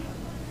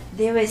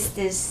 there is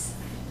this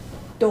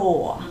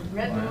door.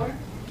 Red door.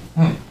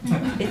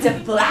 It's a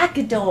black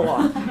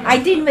door. I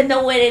didn't even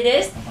know what it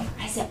is.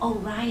 I said, "Oh,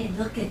 Ryan,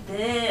 look at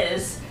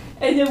this."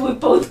 And then we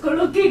both go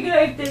looking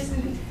like this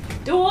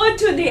door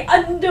to the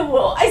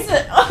underworld. I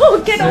said,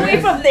 "Oh, get away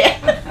from there."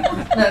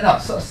 No.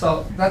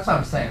 So that's what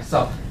I'm saying.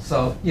 So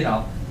you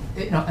know,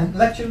 and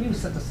Lecture Liu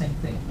said the same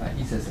thing. Right?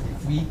 He says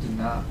if we do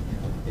not,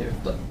 you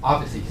know,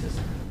 obviously he says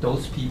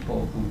those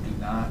people who do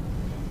not,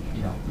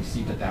 you know,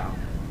 receive the Tao,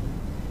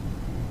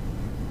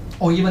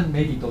 or even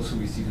maybe those who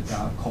receive the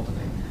Tao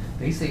cultivate.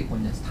 They say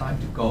when it's time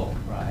to go,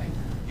 right,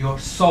 your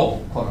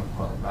soul, quote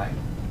unquote, right,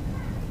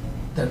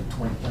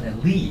 when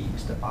it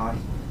leaves the body,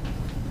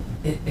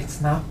 it's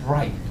not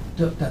bright.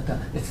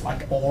 It's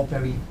like all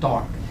very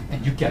dark,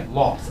 and you get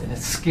lost, and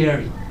it's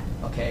scary.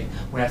 Okay.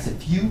 Whereas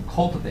if you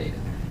cultivate it,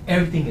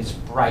 everything is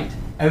bright,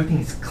 everything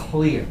is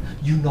clear.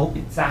 You know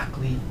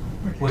exactly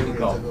where to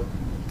go,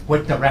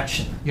 what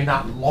direction. You're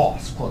not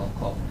lost, quote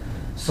unquote.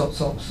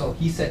 So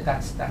he said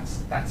that's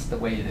the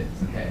way it is.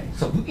 Okay.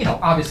 So you know,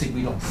 obviously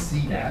we don't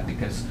see that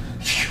because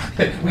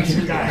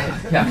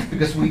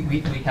because we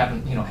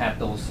haven't, you know, had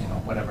those, you know,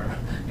 whatever,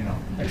 you know,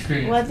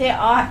 experience. Well, there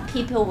are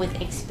people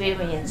with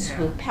experience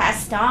who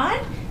passed on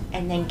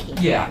and then came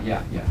back.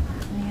 Yeah.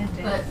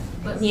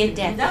 But Near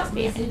death without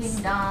experience.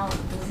 receiving down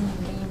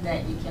doesn't mean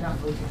that you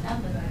cannot go to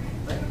heaven.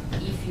 But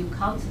if you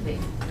cultivate,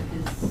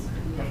 because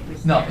we have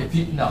Christians, No, if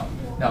you no.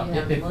 you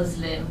have If,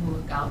 Muslim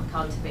who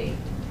cultivate,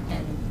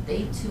 and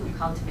they too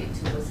cultivate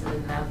to a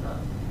certain level.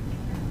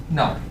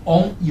 no,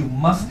 you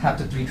must have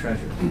the three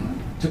treasures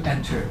to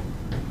enter.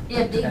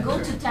 If they to go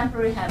enter. to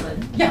temporary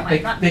heaven, Yeah,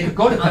 might not they could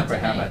go to ultimate.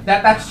 temporary heaven.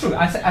 That's true.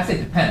 I say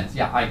depends.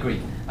 Yeah, I agree.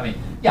 I mean,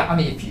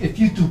 if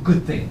you do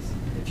good things,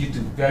 if you do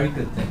very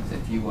good things,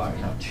 if you are,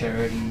 you know,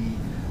 charity,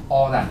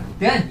 all that,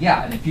 then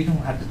yeah, and if you don't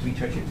have the three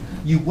treasures,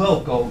 you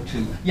will go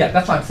to,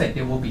 that's why I'm saying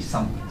there will be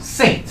some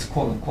saints,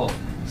 quote unquote,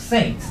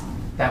 saints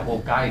that will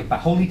guide, but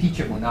holy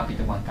teacher will not be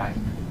the one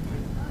guiding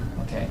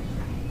you. Okay?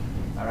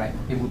 All right?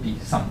 It would be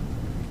some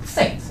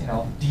saints, you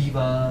know,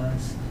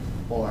 divas,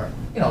 or,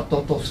 you know,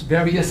 those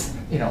various,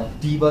 you know,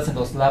 divas and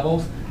those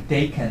levels,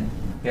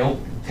 they'll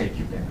take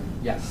you there.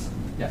 Yes.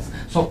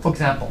 So, for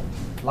example,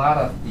 a lot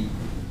of the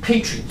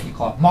patriots, we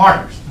call it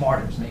martyrs,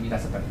 maybe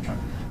that's a better term,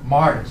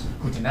 martyrs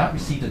who do not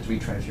receive the three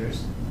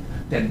treasures,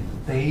 then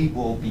they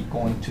will be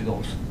going to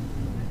those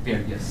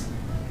various,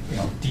 you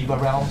know, diva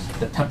realms,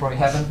 the temporary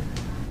heaven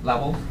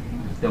level,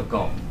 they'll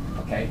go,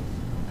 okay?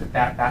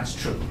 That's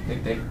true.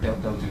 They'll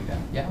do that.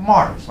 Yeah,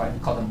 martyrs, right? We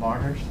call them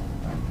martyrs.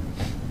 Right?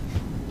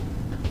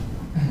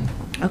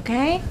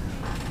 Okay.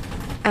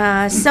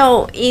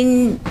 So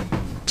in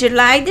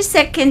July the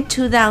 2nd,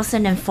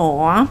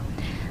 2004,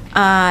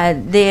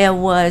 there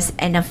was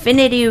an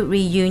affinity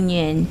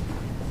reunion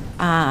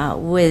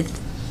with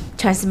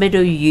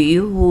Transmitter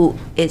Yu, who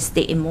is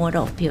the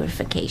Immortal of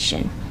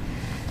Purification.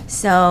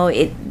 So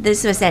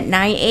this was at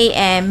 9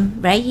 a.m.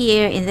 right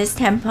here in this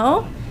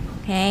temple.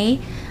 Okay.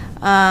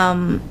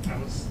 That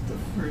was the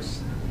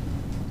first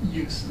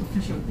use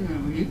official.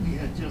 We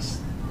had just.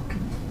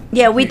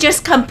 Yeah, we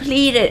just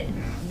completed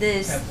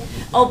this.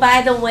 Oh,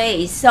 by the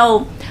way,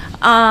 so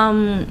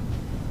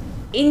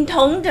in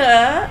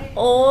Tongde,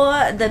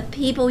 all the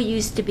people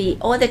used to be,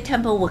 all the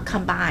temple were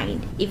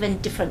combined, even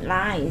different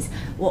lines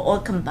were all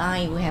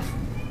combined. We have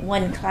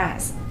one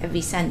class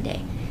every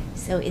Sunday.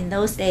 So in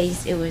those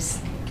days, it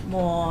was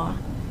more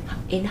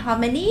in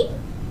harmony.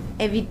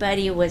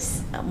 Everybody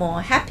was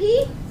more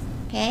happy,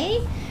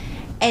 okay?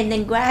 And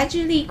then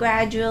gradually,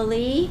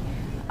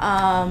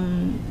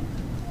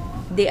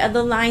 the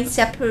other lines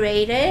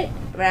separated,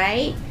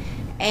 right?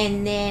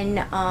 And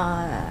then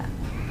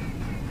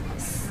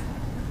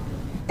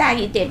大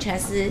一点禅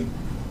师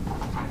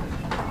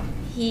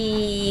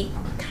he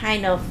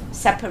kind of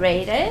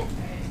separated,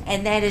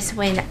 and that is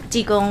when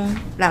Jigong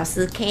老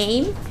师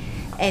came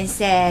and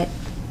said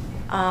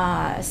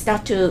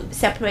start to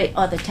separate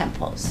all the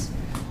temples,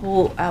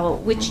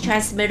 which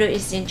transmitter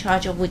is in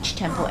charge of which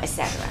temple,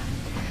 etc.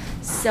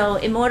 So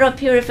Immortal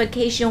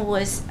Purification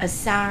was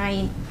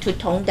assigned to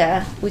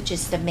Tongde, which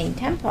is the main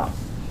temple.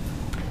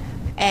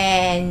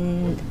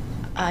 And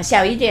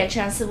小一点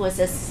禅师 was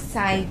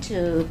assigned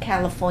to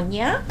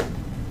California.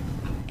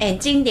 And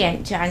经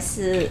典禅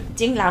师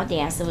Jing Lao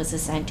Dian was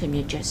assigned to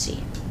New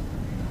Jersey.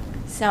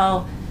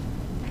 So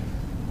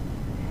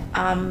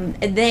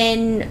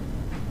then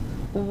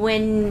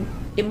when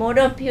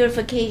Immortal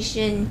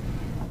Purification,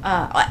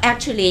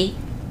 Holy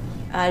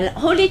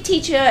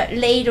Teacher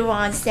later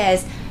on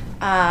says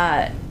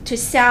to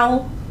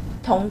sell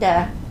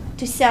Tongde,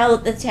 to sell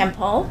the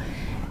temple,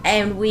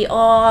 and we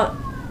all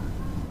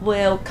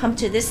will come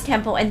to this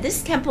temple. And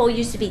this temple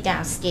used to be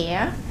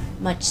downstairs,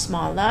 much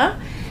smaller,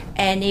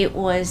 and it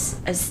was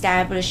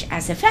established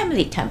as a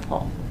family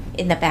temple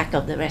in the back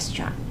of the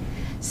restaurant.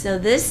 So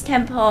this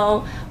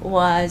temple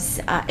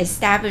was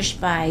established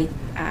by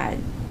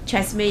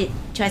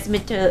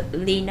Transmitter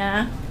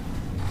Lena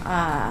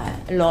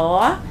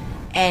Law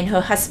and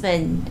her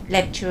husband,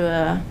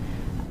 lecturer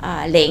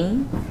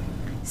Ling.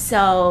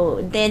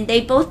 So then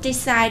they both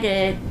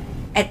decided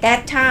at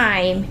that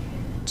time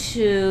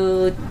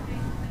to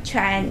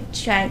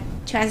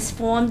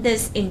transform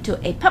this into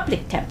a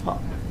public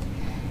temple.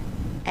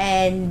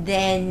 And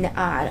then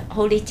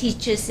Holy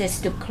Teacher says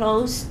to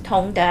close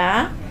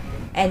Tongde,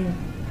 and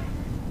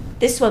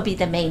this will be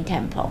the main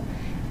temple.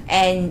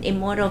 And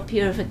Immortal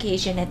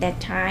Purification at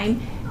that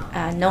time,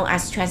 known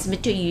as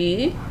Transmitter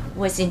Yu,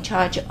 was in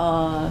charge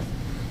of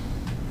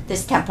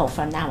this temple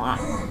from now on.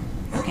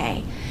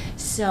 Okay,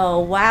 so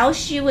while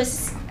she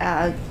was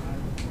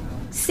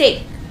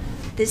sick,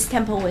 this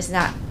temple was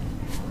not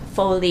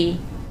fully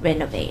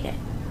renovated.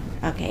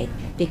 Okay,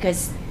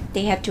 because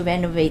they had to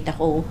renovate the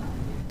whole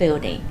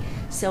building.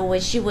 So when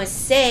she was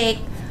sick,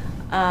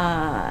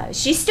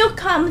 she still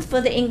comes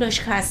for the English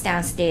class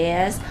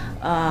downstairs,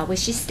 where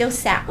she still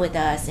sat with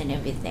us and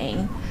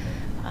everything,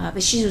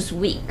 but she was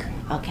weak,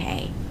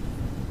 okay?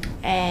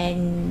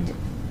 And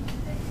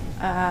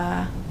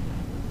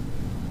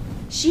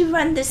she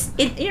run this,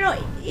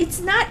 it's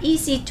not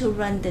easy to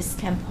run this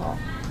temple,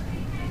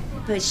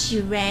 but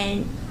she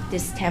ran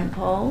this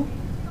temple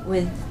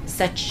with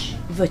such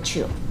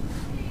virtue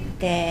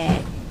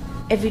that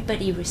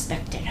everybody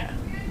respected her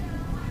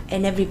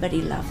and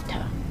everybody loved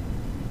her.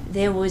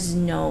 There was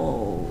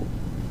no,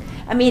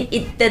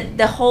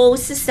 the whole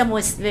system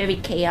was very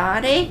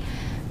chaotic,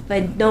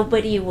 but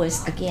nobody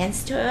was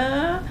against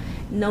her.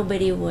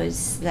 Nobody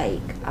was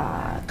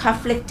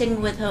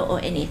conflicting with her or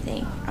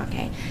anything.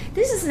 Okay,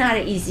 this is not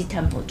an easy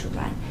temple to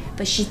run,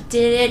 but she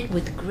did it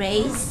with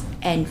grace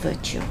and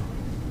virtue.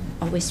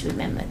 Always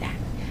remember that.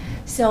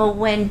 So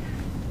when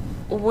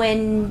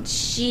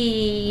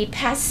she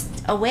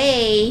passed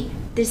away,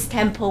 this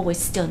temple was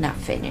still not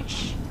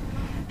finished.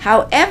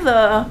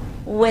 However,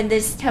 when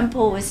this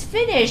temple was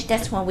finished,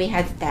 that's when we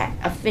had that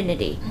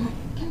affinity,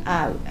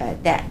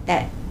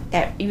 that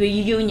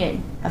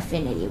reunion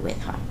affinity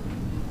with her.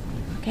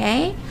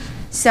 Okay,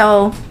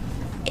 so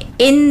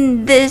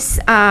in this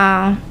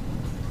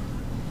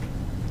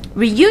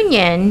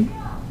reunion,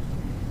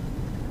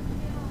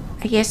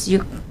 I guess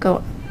you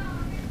go.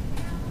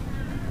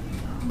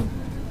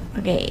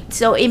 Okay,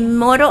 so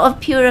Immortal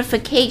of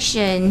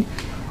Purification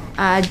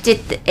did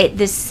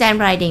this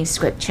handwriting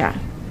scripture,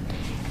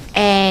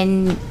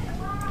 and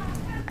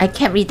I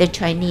can't read the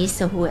Chinese,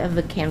 so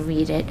whoever can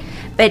read it,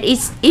 but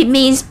it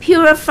means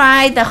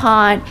purify the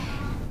heart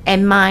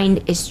and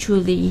mind is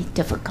truly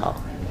difficult.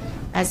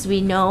 As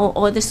we know,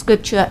 all the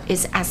scripture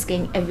is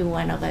asking every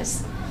one of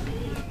us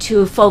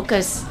to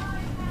focus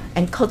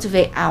and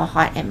cultivate our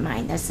heart and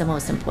mind. That's the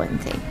most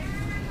important thing.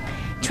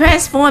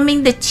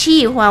 Transforming the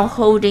chi while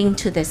holding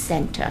to the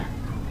center.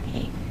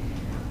 Okay.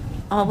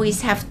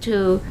 always have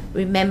to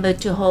remember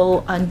to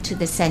hold on to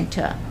the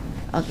center.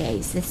 Okay,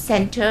 it's the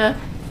center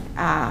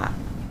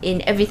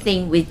in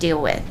everything we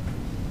deal with.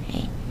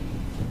 Okay.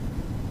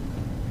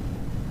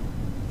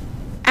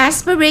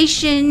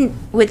 Aspiration,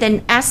 with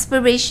an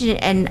aspiration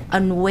and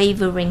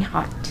unwavering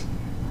heart.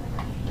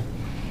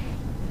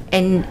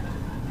 And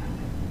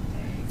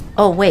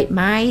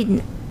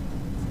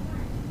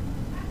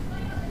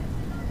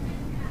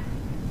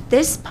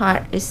this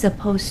part is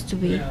supposed to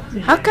be.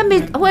 How come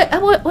it?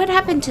 What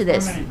happened to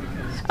this?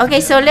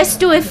 Okay, so let's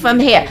do it from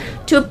here.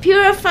 To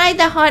purify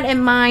the heart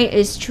and mind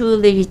is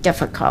truly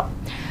difficult.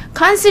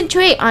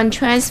 Concentrate on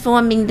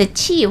transforming the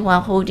chi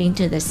while holding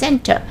to the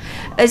center.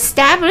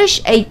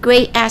 Establish a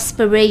great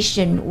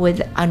aspiration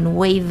with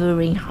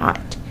unwavering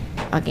heart.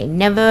 Okay,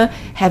 never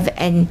have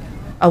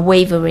a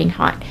wavering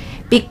heart.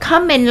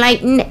 Become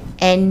enlightened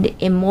and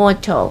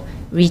immortal.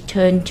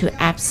 Return to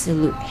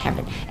absolute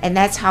heaven. And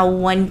that's how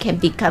one can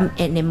become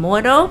an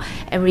immortal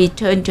and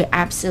return to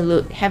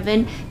absolute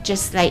heaven,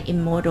 just like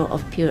Immortal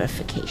of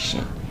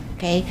Purification.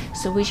 Okay,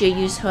 so we should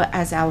use her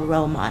as our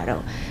role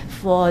model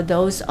for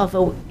those of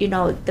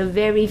the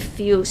very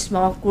few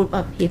small group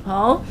of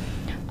people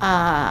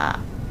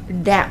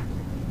that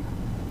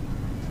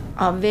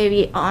are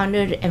very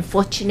honored and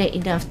fortunate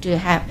enough to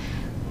have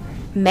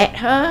met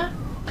her,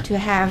 to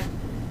have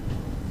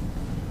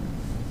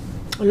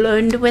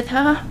learned with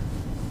her.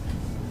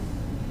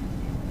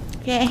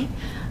 Okay,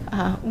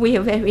 we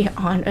are very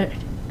honored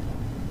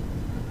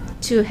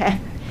to have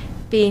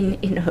been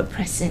in her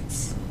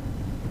presence,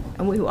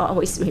 and we will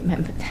always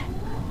remember that.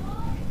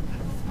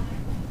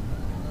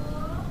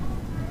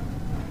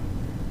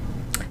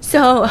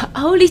 So,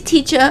 Holy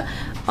Teacher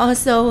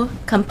also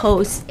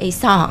composed a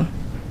song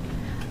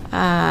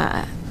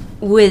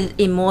with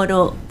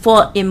Immortal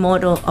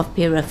of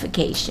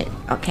Purification.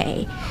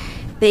 Okay,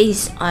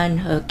 based on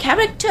her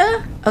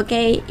character.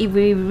 Okay, if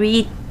we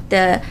read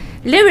the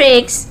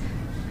lyrics,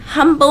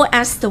 humble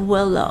as the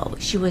willow,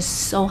 she was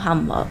so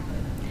humble.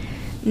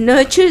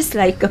 Nurtures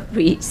like a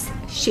breeze,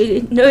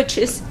 she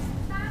nurtures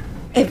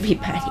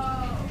everybody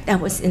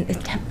that was in the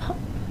temple.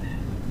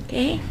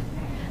 Okay,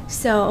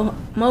 so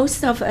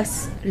most of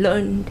us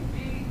learned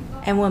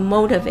and were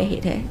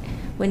motivated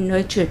when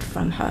nurtured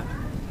from her.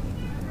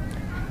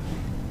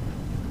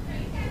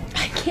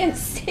 I can't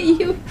say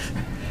you.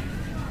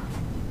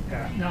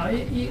 Yeah, no,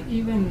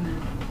 even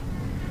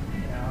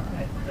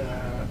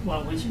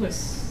when she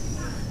was,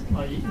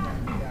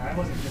 I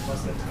wasn't here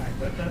most of the time,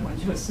 but when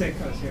she was sick,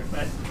 I was here.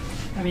 But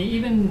I mean,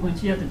 even when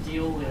she had to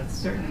deal with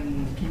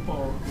certain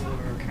people who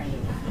were kind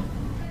of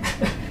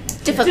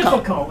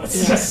difficult,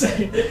 let's just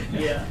say.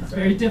 Yeah, it's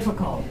very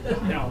difficult.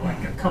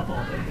 Like a couple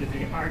that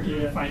they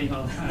argue and fighting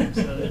all the time.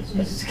 So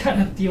you just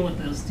kind of deal with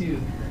those too.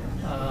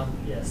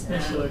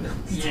 Especially.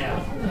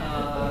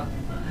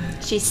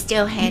 She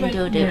still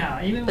handled it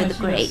even with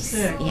when grace. She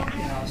was sick,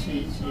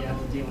 she had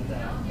to deal with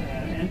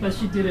that. But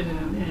she did it,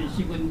 and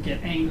she wouldn't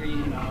get angry,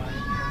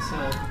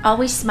 so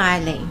always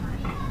smiling,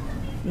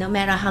 no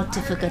matter how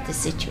difficult the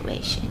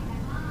situation.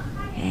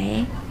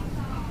 Okay,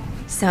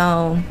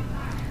 so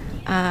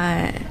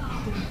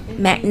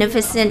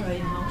magnificent.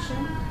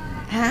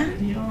 Huh?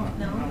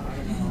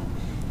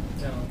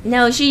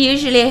 No, she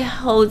usually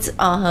holds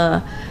all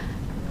her.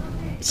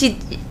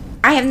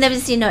 I have never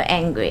seen her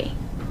angry.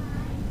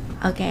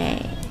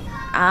 Okay,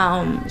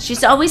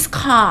 she's always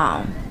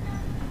calm.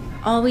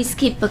 Always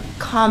keep a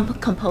calm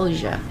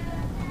composure.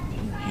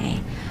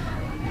 Okay,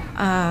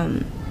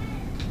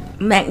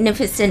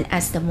 magnificent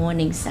as the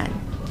morning sun.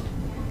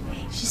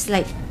 She's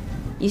like,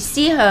 you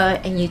see her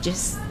and you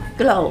just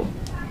glow,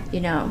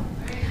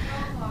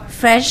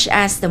 Fresh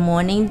as the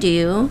morning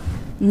dew,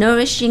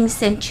 nourishing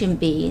sentient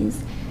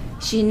beings.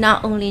 She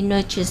not only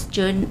nurtures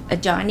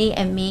Johnny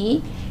and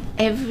me,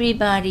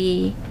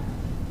 everybody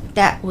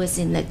that was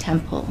in the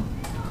temple.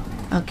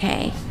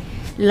 Okay.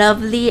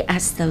 Lovely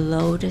as the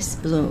lotus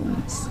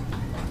blooms.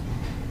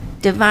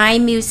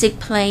 Divine music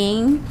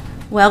playing,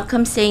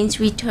 welcome saints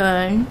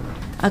return,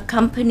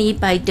 accompanied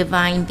by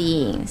divine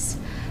beings.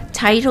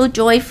 Title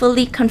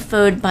joyfully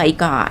conferred by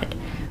God,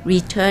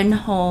 return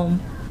home,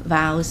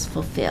 vows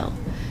fulfill.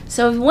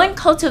 So if one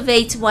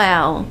cultivates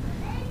well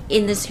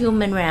in this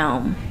human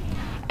realm,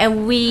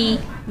 and we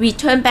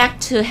return back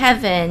to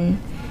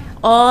heaven,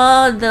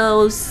 all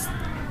those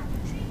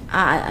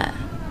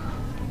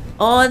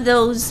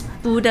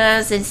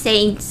Buddhas and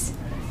saints,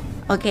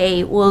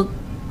 will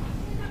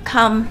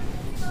come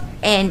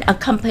and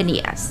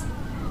accompany us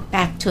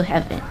back to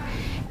heaven.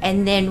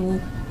 And then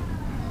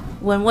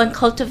when one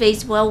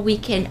cultivates well, we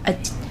can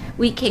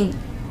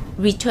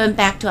return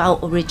back to our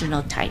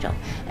original title.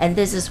 And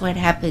this is what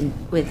happened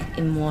with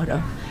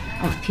Immortal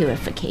of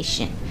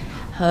Purification.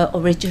 Her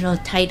original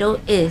title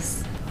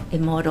is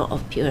Immortal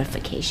of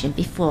Purification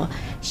before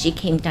she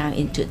came down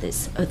into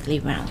this earthly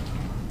realm.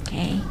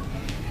 Okay.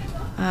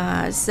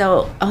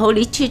 So a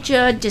holy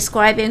teacher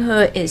describing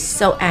her is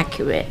so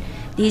accurate.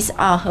 These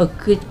are her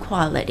good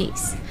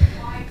qualities.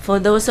 For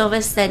those of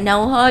us that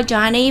know her,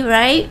 Johnny,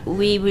 right?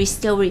 We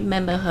still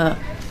remember her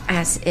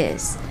as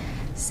is.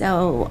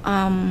 So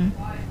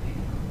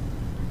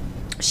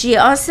she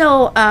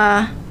also,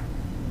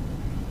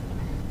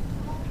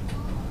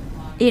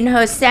 in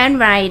her sand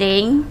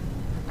writing,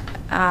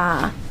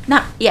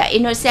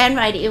 in her sand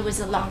writing, it was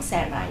a long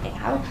sand writing.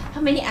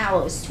 How many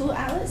hours? 2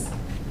 hours?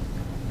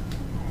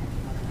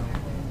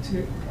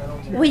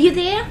 Were you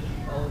there?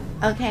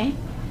 Okay.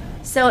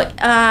 So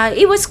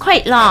it was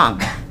quite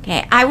long.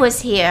 Okay, I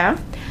was here.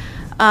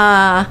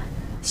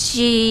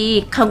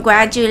 She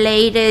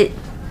congratulated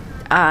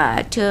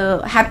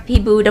to Happy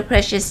Buddha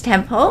Precious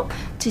Temple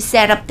to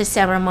set up the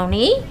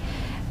ceremony,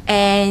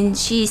 and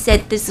she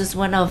said this is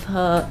one of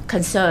her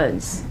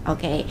concerns,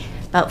 okay,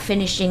 about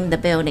finishing the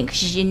building.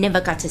 She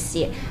never got to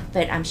see it,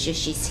 but I'm sure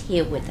she's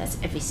here with us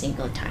every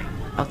single time,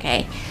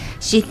 okay.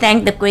 She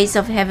thanked the grace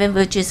of heaven,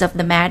 virtues of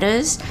the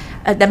masters,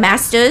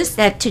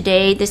 that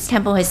today this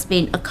temple has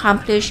been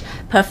accomplished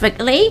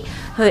perfectly.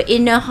 Her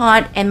inner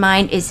heart and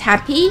mind is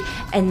happy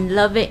and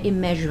love it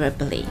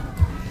immeasurably.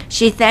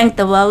 She thanked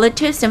the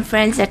relatives and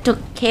friends that took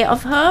care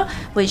of her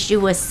when she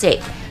was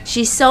sick.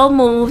 She's so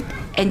moved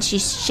and she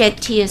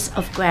shed tears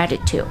of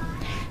gratitude.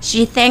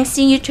 She thanked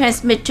Senior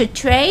Transmitter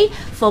Trey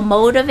for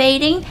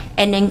motivating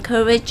and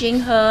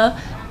encouraging her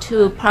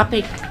to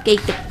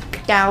propagate the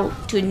Tao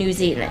to New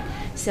Zealand.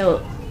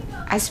 So,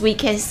 as we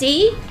can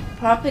see,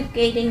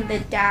 propagating the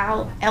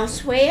Tao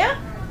elsewhere,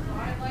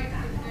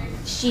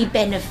 she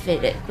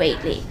benefited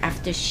greatly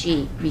after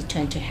she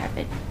returned to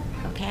heaven.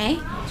 Okay?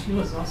 She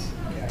was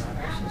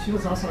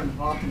also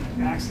involved in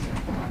an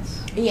accident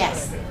once.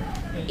 Yes,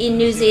 in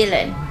New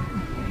Zealand.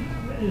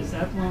 Is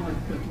that one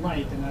with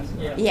light? And that's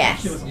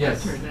Yes. She was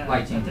Yes, that,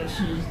 lighting. That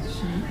she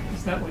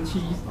is that when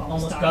she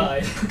Almost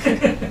died.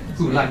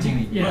 Who, like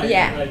Jimmy? Yeah.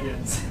 Yeah. Right,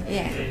 yes.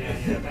 Yeah.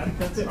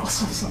 That's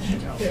also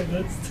something else.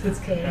 Yeah, that's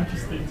kind of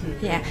interesting too.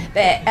 Yeah,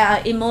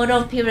 but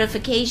Immortal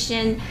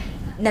Purification,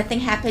 nothing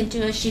happened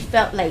to her. She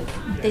felt like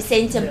the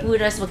saints and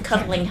Buddhas were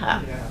cuddling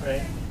her.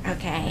 Right.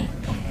 Okay.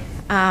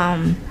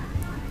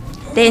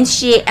 Then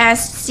she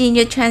asked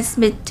Senior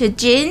Transmitter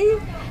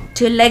Jin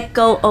to let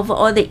go of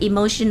all the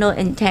emotional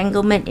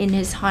entanglement in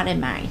his heart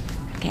and mind.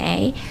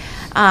 Okay.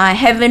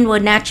 Heaven will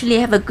naturally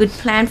have a good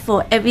plan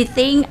for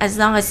everything as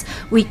long as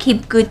we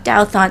keep good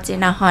Tao thoughts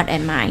in our heart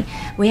and mind.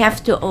 We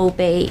have to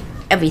obey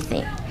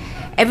everything.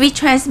 Every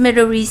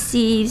transmitter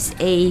receives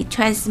a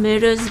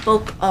transmitter's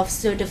book of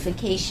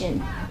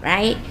certification,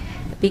 right?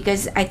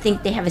 Because I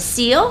think they have a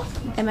seal.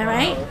 Am I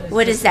right?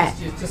 What is that?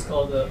 It's just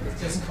called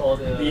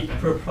the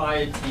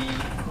propriety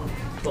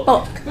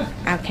Book.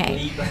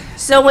 Okay.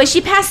 So when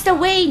she passed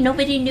away,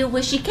 nobody knew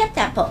where she kept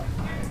that book.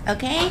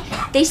 Okay?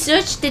 They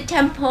searched the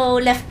temple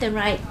left and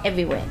right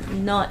everywhere.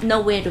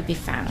 Nowhere to be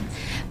found.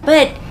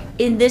 But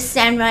in this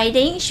sand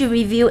writing, she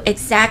revealed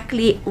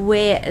exactly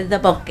where the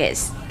book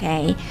is.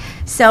 Okay?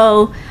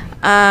 So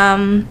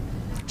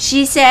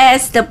she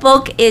says the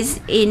book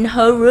is in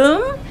her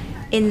room,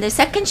 in the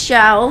second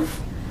shelf,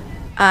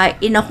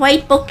 in a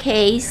white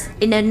bookcase,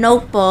 in a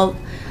notebook,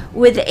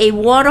 with a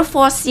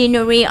waterfall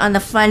scenery on the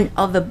front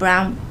of a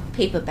brown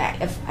paper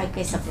bag, I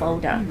guess a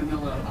folder,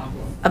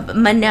 a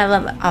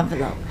manila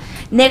envelope,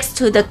 next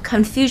to the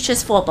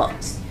Confucius 4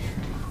 books,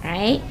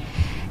 right?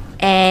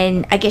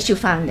 And I guess you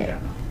found it.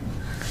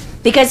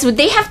 Because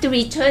they have to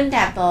return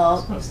that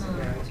book,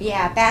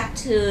 back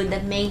to the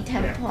main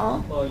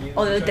temple,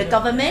 or the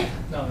government.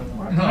 No.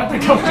 Not the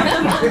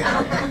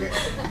government.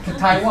 To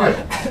Taiwan.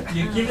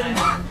 You're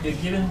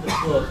given the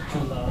book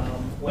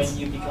when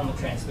you become a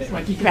transmitter.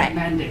 Like you get Right. a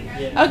mandate.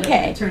 Yeah.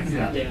 Okay. Turn it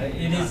Yeah, down.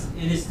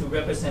 it is to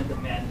represent the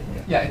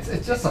mandate. Yeah,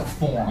 it's just a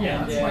form.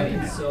 Yeah. It's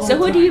like So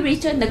who do you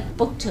return the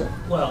book to?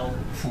 Well,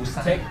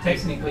 Fusan.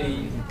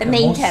 technically, The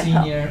main most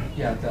temple. senior,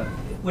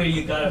 where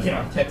you got it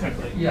Yeah. from,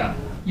 technically. yeah,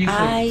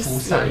 I usually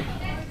Fusan. see.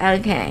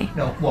 Okay.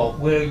 No, well,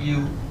 where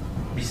you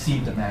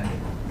receive the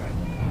mandate,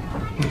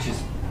 which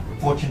is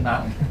Fortune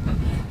Mountain,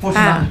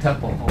 Fortune Ah. Mountain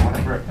Temple or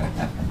whatever.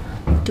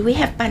 Do we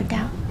have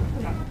Bandao?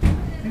 I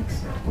think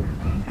so.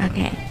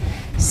 Okay.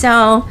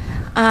 So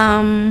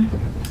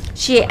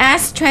she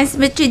asked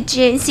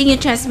Senior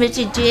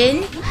Transmitter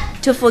Jin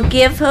to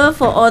forgive her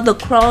for all the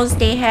quarrels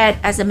they had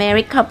as a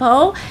married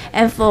couple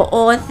and for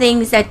all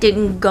things that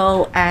didn't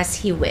go as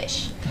he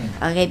wished.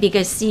 Okay,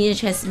 because Senior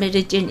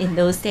Transmitter Jin in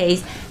those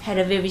days had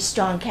a very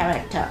strong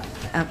character.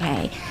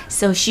 Okay,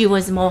 so she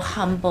was more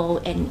humble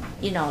and,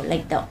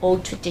 like the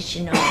old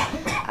traditional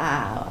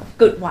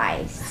good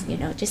wives,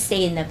 just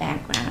stay in the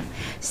background.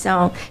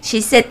 So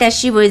she said that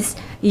she was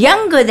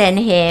younger than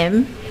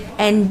him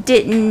and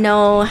didn't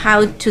know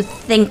how to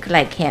think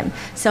like him.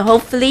 So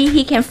hopefully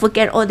he can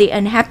forget all the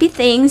unhappy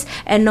things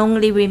and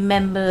only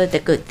remember the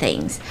good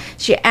things.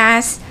 She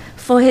asked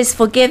for his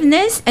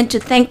forgiveness and to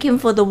thank him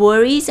for the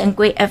worries and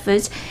great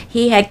efforts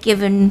he had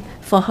given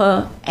for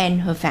her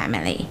and her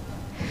family.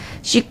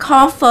 She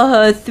called for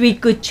her 3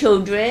 good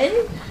children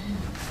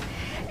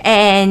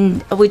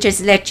and which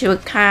is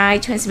electric chi,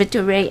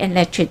 transmitter ray, and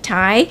electric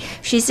tie.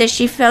 She said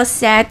she felt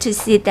sad to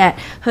see that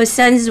her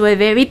sons were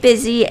very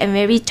busy and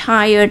very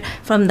tired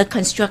from the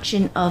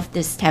construction of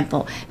this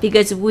temple,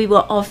 because we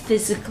were all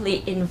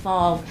physically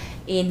involved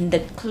in the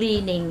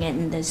cleaning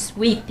and the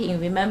sweeping,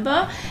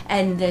 remember,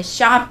 and the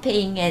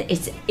shopping, and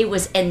it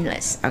was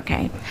endless.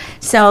 Okay,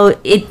 so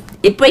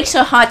it breaks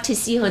her heart to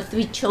see her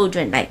 3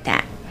 children like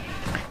that.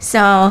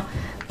 So,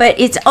 but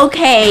it's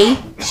okay,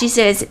 she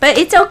says, but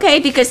it's okay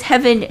because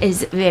heaven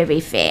is very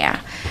fair.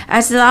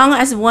 As long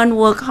as one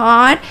work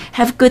hard,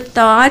 have good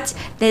thoughts,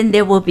 then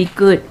there will be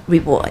good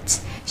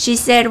rewards. She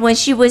said when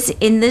she was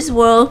in this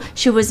world,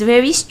 she was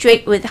very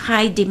strict with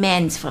high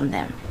demands from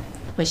them.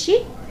 Was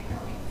she?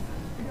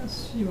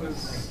 She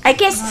was. I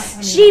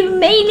guess she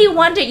mainly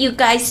wanted you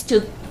guys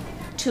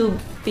to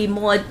be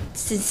more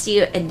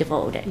sincere and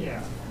devoted.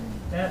 Yeah.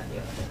 That,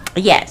 yeah.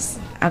 Yes.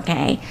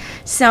 Okay.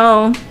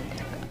 So,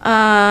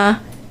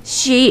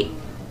 she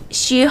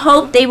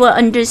hoped they will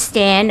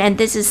understand, and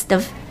this is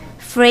the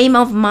frame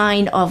of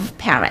mind of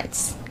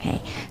parents.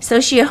 Okay. So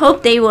she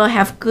hoped they will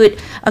have good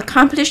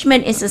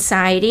accomplishment in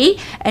society,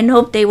 and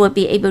hope they will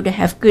be able to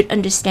have good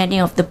understanding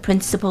of the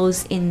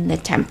principles in the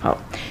temple.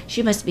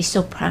 She must be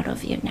so proud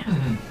of you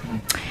now.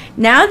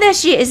 Now that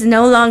she is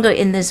no longer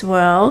in this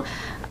world,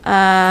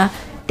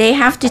 they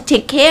have to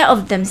take care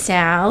of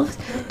themselves.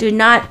 Do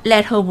not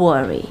let her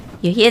worry.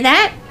 You hear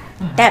that?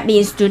 That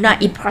means do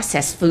not eat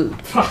processed food.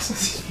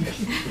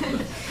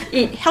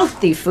 Eat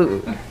healthy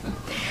food.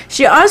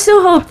 She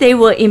also hoped they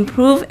will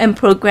improve and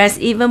progress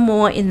even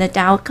more in the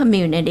Tao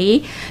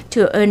community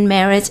to earn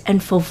merits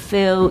and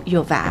fulfill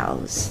your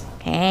vows.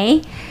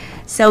 Okay?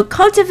 So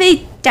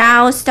cultivate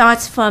Tao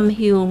starts from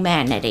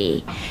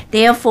humanity.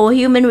 Therefore,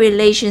 human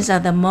relations are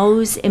the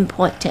most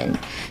important.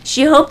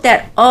 She hoped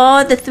that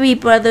all the 3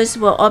 brothers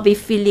will all be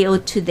filial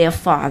to their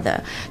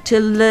father,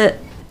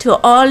 to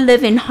all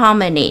live in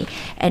harmony,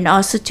 and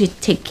also to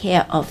take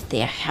care of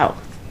their health.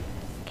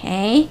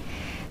 Okay?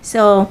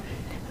 So,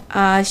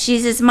 she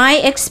says, my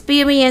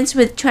experience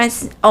with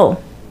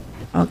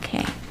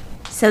okay.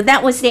 So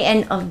that was the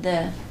end of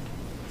the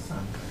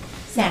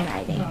sand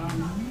writing.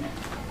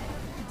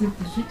 Did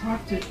she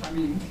talk to, I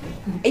mean...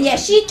 Yeah,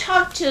 she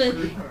talked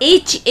to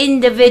each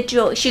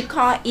individual. She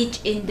called each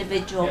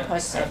individual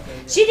person.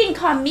 She didn't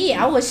call me.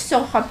 I was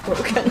so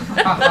heartbroken.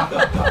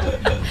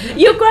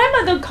 Your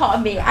grandmother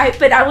called me,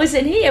 but I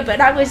wasn't here. But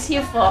I was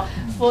here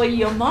for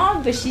your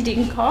mom, but she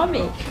didn't call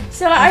me.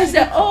 So I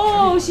said,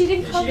 oh, she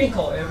didn't call me. She didn't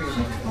call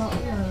everyone.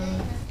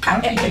 I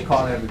don't think she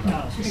called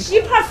everybody.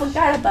 She probably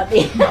forgot about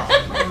me. She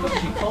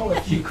called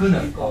a She few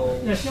couldn't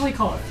people. Yeah, she only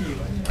called a few.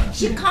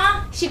 She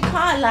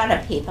called a lot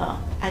of people.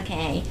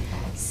 Okay,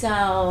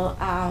 so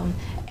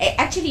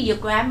actually your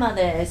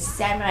grandmother's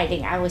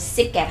handwriting. I was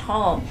sick at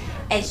home,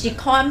 and she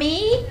called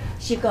me.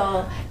 She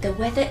go, the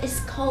weather is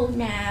cold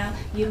now.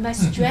 You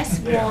must dress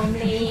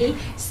warmly.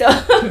 So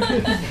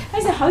I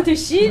said, how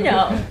does she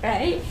know,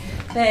 right?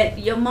 But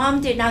your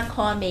mom did not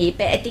call me.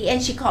 But at the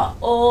end, she called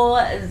all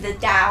the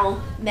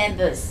Tao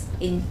members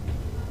in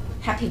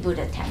Happy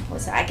Buddha Temple.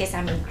 So I guess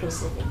I'm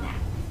inclusive in that.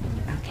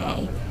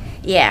 Okay,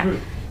 yeah.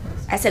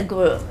 As a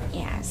group,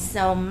 yeah.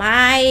 So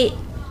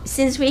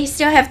since we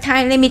still have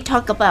time, let me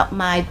talk about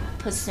my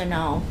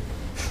personal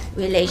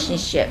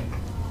relationship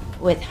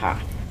with her,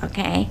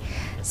 okay?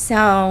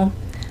 So,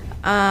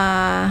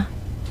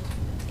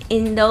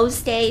 in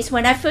those days,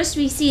 when I first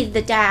received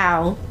the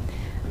Tao,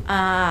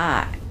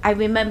 I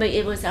remember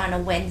it was on a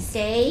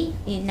Wednesday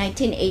in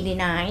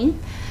 1989.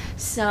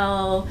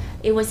 So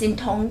it was in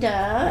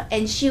Tongde,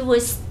 and she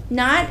was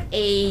not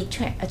a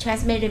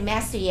transmitted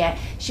master yet.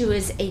 She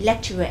was a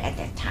lecturer at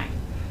that time.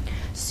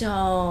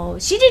 So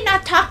she did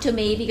not talk to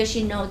me because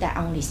she know that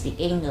I only speak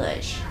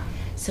English.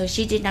 So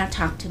she did not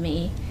talk to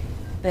me,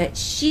 but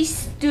she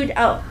stood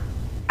out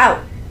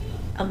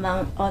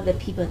among all the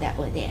people that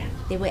were there.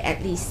 There were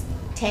at least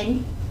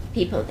 10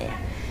 people there.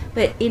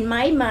 But in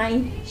my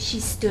mind, she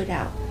stood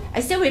out. I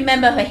still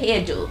remember her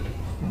hairdo,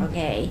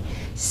 okay?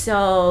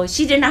 So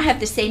she did not have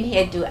the same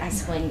hairdo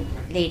as when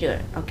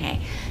later,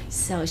 okay?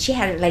 So she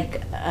had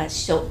like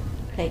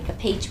a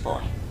page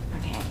boy,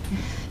 okay?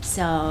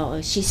 So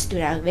she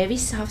stood out, very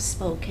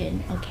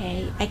soft-spoken,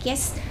 okay? I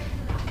guess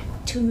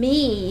to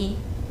me,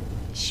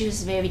 she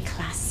was very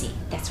classy.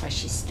 That's why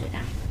she stood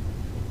out,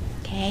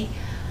 okay?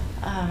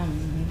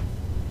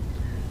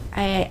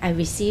 I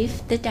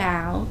received the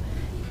Tao,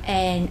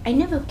 and I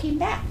never came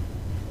back.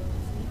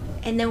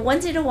 And then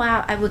once in a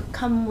while, I would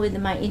come with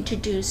my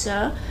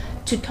introducer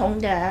to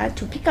Tongde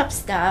to pick up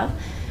stuff,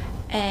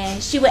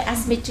 and she would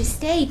ask me to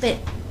stay, but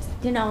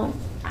you know,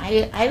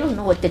 I don't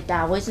know what the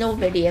Tao was.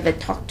 Nobody ever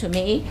talked to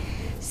me.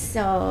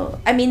 So,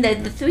 I mean,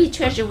 the 3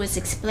 treasure was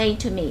explained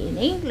to me in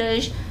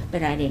English,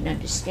 but I didn't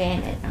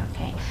understand it,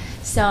 okay?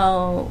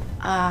 So,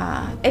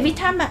 every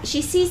time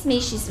she sees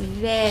me, she's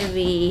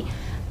very,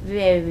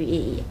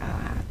 very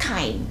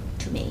kind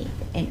to me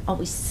and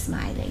always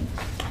smiling.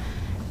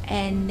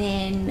 And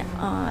then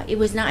it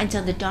was not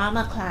until the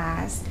Dharma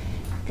class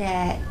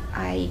that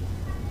I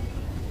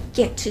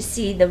get to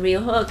see the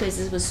real her because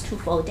it was 2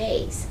 full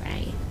days,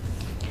 right?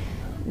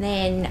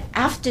 Then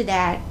after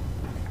that,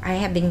 I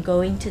have been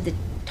going to the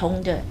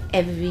Tongde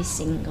every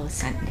single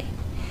Sunday.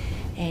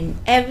 And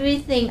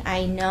everything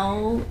I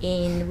know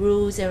in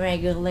rules and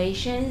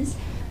regulations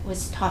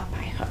was taught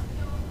by her.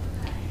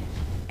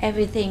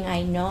 Everything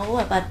I know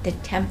about the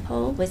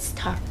temple was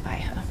taught by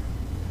her.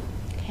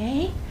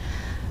 Okay?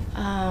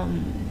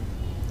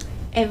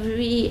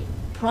 Every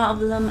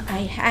problem I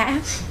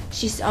have,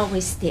 she's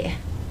always there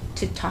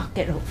to talk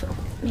it over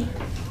with me.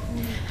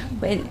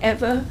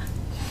 Whenever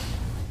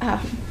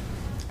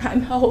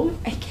I'm home,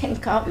 I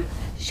can't come,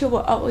 she will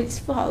always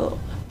follow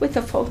with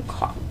a phone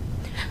call,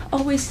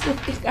 always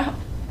looking up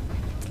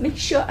to make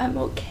sure I'm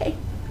okay.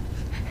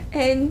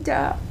 And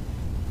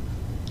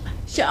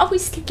she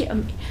always take care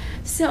of me.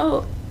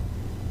 So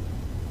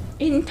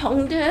in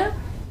Tongde,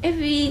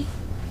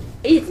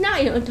 it's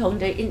not in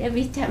Tongde, in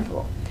every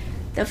temple,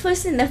 the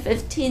 1st and the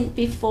 15th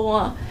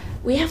before,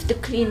 we have to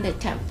clean the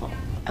temple,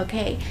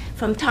 okay,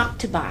 from top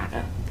to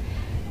bottom.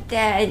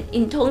 Then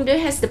in Tongde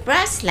has the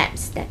brass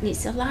lamps that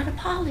needs a lot of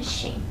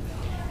polishing.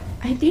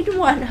 I didn't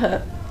want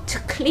her to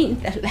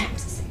clean the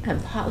lamps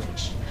and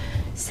polish,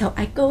 so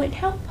I go and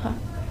help her.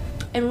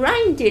 And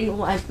Ryan didn't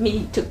want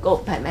me to go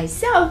by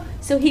myself,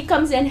 so he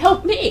comes and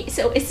help me.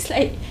 So it's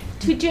like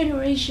 2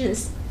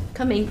 generations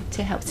coming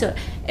to help. So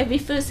every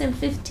 1st and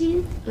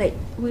 15th, like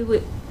we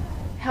would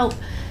help.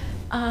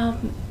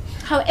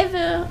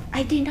 However,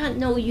 I did not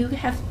know you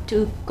have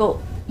to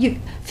go.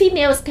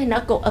 Females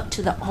cannot go up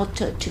to the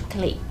altar to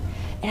clean,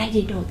 and I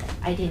didn't know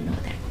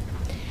that.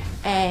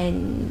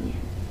 And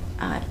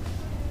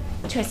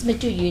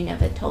transmitter, you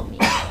never told me.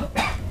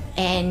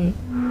 And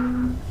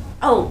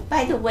oh,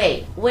 by the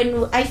way,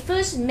 when I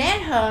first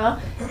met her,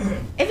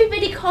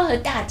 everybody called her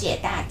大姐,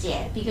 大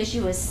姐, because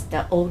she was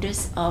the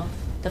oldest of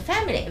the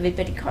family.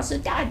 Everybody calls her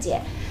大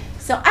姐.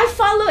 So I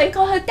follow and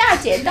call her 大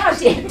姐, 大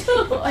姐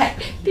too,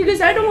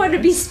 because I don't want to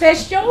be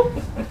special.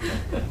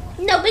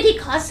 Nobody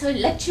calls her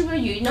lecturer,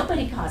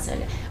 nobody calls her,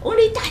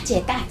 only 大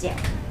姐, 大姐.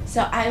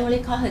 So I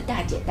only call her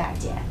大姐, 大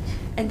姐.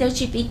 And then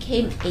she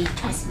became a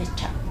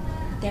transmitter.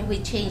 Then we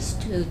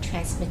changed to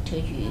transmitter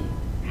Yu,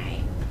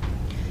 right?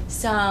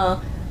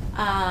 So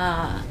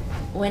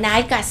when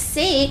I got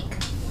sick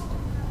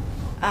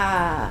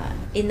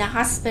in the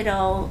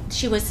hospital,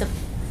 she was the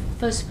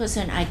first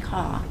person I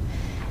called.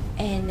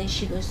 And then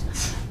she goes,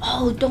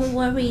 oh, don't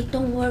worry,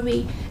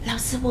 Lao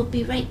Sư will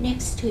be right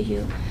next to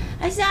you.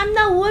 I said, I'm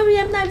not worried,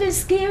 I'm not even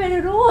scared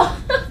at all.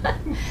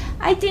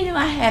 I didn't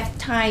have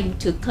time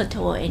to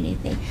cuddle or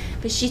anything,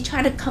 but she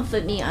tried to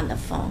comfort me on the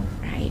phone,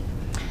 right?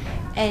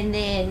 And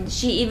then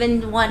she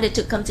even wanted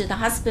to come to the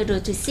hospital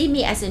to see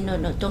me. I said, no,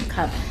 don't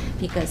come,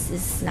 because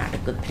this is not a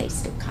good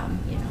place to come.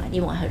 I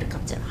didn't want her to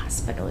come to the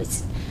hospital.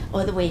 It's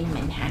all the way in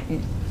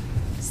Manhattan.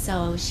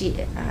 So she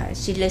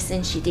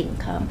listened, she didn't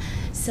come.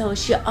 So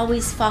she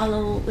always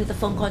followed with a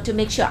phone call to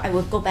make sure I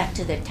would go back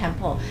to the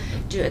temple,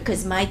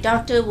 because my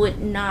doctor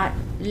would not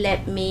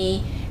let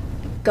me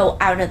go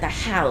out of the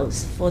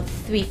house for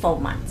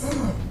 3-4 months,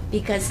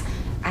 because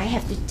I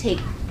have to take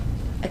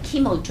a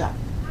chemo drug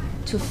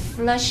to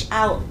flush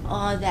out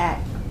all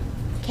that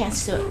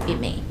cancer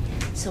in me.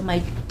 So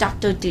my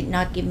doctor did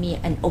not give me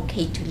an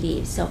okay to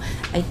leave. So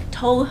I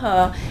told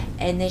her,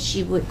 and then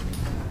she would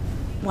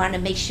want to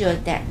make sure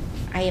that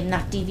I am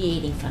not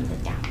deviating from the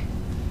diet.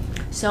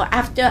 So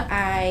after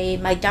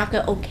my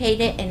doctor okayed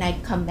it and I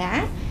come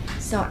back,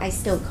 so I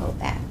still go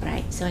back,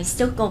 right? So I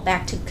still go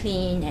back to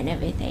clean and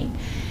everything.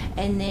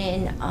 And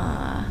then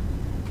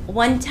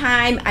one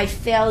time I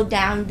fell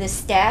down the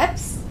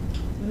steps.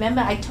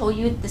 Remember I told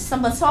you the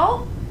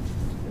somersault?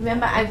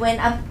 Remember I went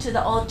up to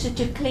the altar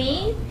to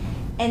clean,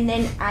 and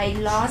then I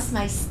lost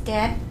my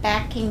step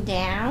backing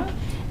down,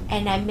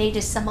 and I made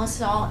a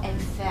somersault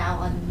and fell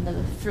on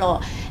the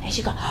floor. And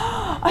she goes,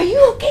 oh, are you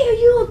okay? Are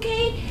you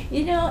okay?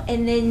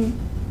 And then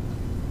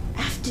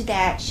after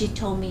that, she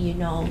told me,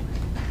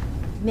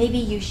 maybe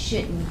you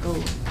shouldn't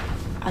go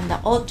on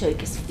the altar,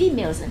 because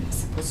females are not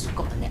supposed to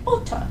go on the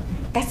altar.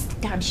 That's the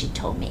time she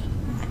told me,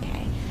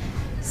 okay?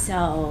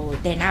 So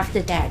then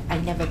after that, I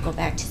never go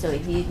back to, so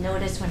if you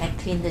notice when I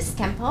clean this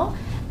temple,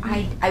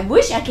 I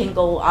wish I can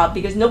go up,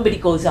 because nobody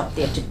goes up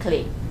there to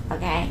clean,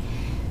 okay?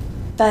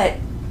 But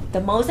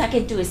the most I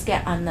can do is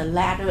get on the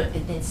ladder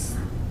and then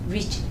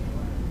reach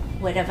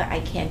whatever I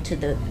can to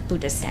the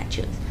Buddha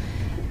statues.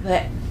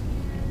 But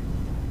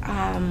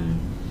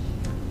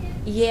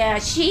yeah,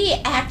 she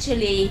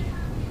actually,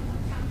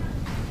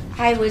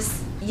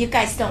 you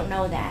guys don't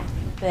know that,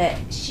 but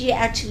she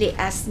actually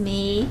asked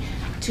me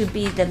to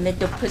be the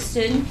middle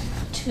person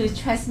to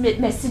transmit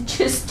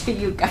messages to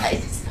you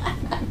guys.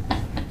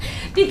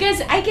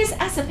 Because I guess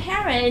as a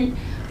parent,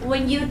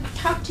 when you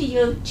talk to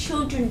your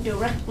children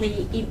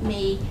directly, it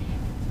may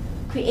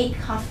create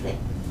conflict,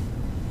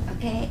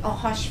 okay, or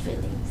harsh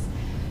feelings.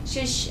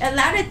 So a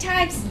lot of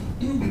times,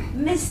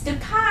 Mr.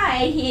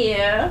 Kai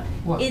here,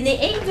 in the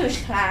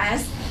English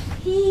class,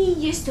 he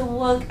used to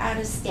work out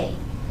of state.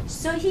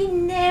 So he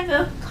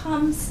never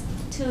comes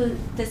to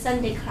the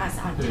Sunday class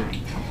on time.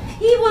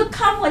 He will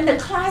come when the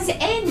class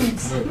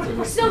ends.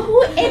 So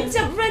who ends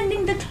up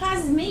running the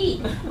class?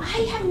 Me.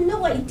 I have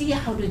no idea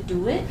how to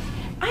do it.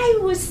 I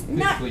was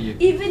not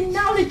even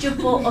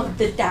knowledgeable of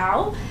the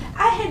Tao.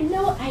 I had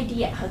no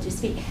idea how to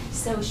speak.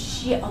 So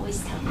she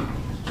always tell me,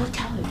 go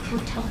tell him,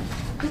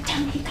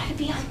 he gotta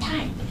be on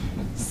time.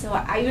 So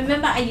I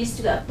remember I used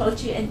to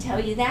approach you and tell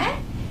you that.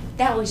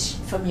 That was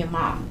from your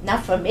mom,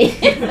 not from me.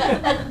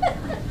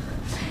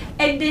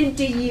 And then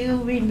do you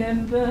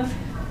remember,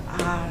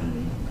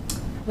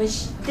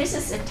 this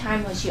is a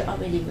time when she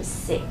already was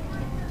sick.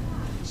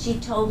 She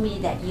told me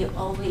that you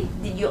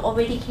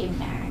already came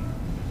back.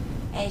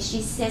 And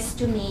she says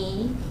to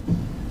me,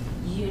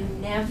 you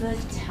never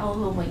tell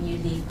her when you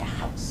leave the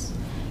house.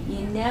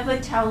 You never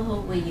tell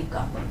her where you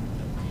go.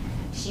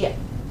 She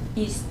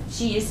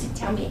used to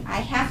tell me, I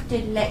have to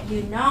let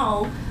you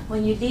know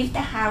when you leave the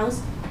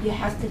house, you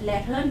have to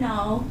let her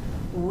know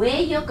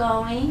where you're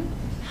going,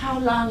 how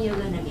long you're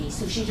going to be,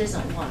 so she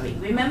doesn't worry.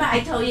 Remember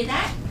I told you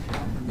that?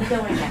 You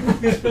don't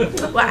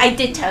remember? Well, I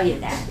did tell you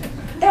that.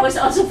 That was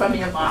also from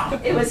your mom.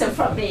 It wasn't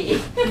from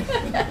me.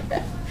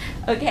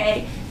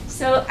 Okay?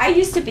 So I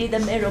used to be the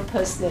middle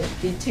person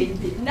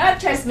between not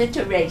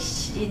transmitter Ray,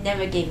 she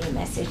never gave me a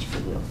message for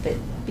you, but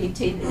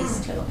between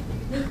these two.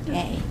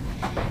 Okay.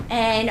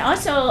 And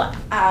also,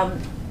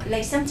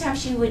 like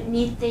sometimes she would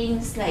need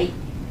things like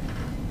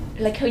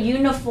her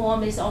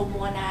uniform is all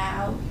worn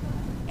out,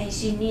 and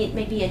she need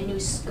maybe a new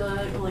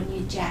skirt or a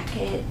new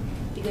jacket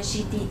because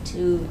she need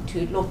to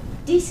look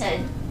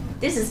decent.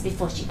 This is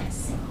before she got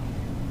sick.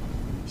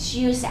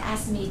 She used to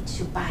ask me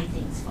to buy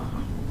things for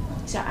her.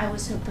 So I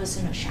was her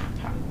personal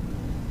shopper.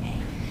 Okay.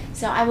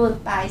 So I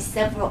would buy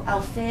several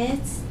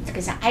outfits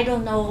because I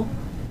don't know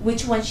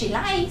which one she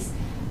likes.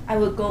 I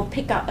would go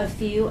pick out a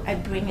few, I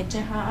bring it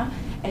to her,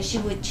 and she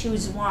would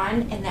choose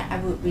one, and then I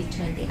would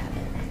return the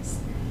other ones.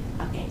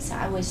 Okay, so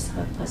I was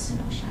her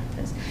personal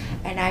shopper,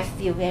 and I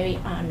feel very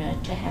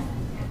honored to have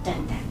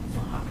done that for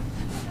her.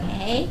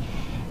 Okay,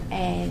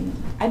 and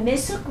I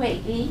miss her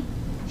greatly.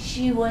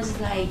 She was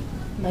like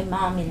my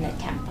mom in the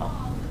temple.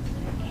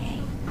 Okay,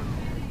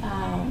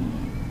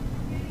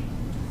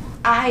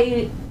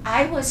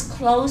 I was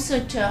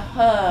closer to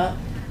her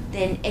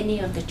than any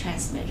of the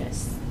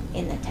transmitters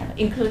in the temple,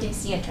 including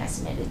senior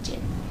transmitter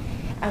Jin.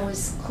 I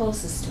was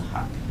closest to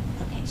her.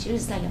 Okay, she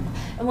was like a mom.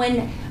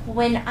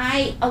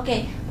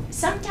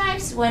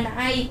 Sometimes when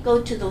I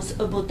go to those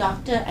herbal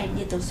doctor, I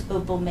need those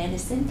herbal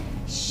medicine,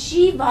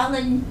 she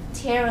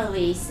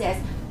voluntarily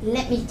says,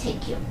 let me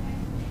take you.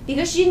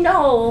 Because I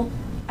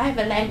have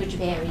a language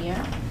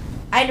barrier.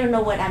 I don't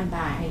know what I'm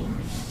buying.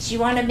 She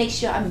want to make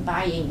sure I'm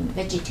buying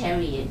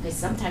vegetarian because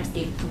sometimes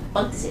they put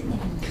bugs in it,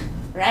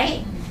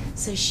 right?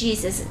 So she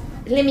says,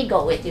 let me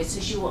go with you. So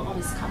she will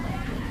always come with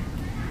me.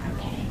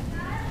 Okay.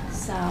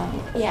 So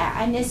yeah,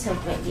 I miss her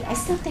greatly. I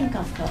still think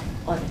of her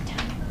all the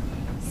time.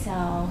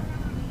 So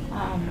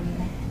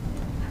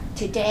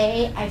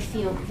today I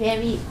feel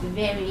very,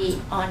 very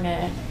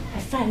honored. I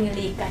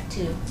finally got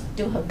to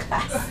do her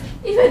class,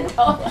 even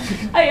though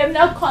I am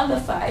not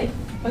qualified.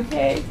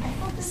 Okay.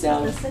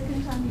 So the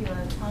second time you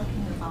were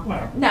talking about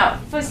her. No,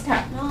 first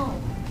time. No,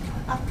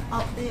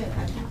 up there.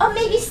 I think Oh,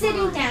 maybe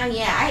sitting down.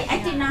 Yeah,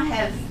 I did not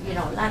have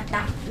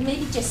not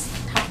maybe just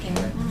talking.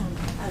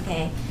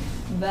 Okay,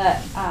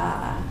 but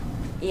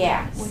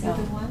yeah. Were So you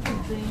the one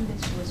who dreamed that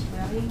she was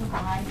wearing a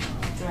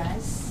white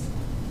dress?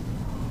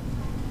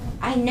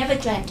 I never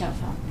dreamt of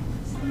her.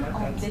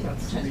 Oh, did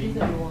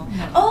transmitter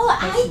one? Oh,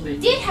 I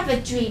did have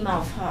a dream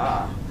of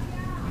her.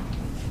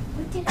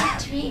 What did I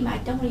dream? I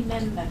don't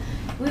remember.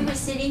 We were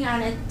sitting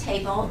on a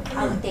table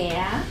out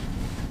there.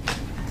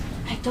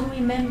 I don't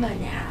remember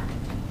now.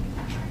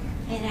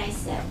 And I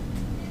said,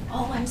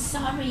 oh, I'm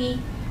sorry.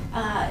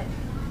 I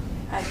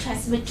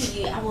transmit to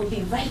you. I will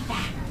be right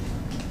back.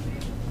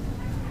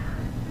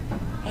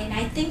 And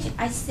I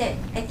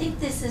think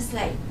this is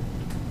like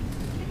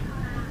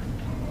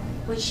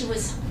when she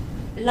was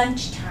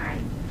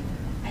lunchtime.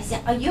 I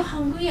said, are you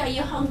hungry? Are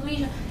you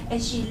hungry?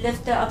 And she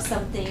lifted up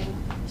something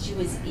she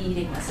was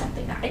eating or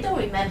something. I don't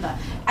remember.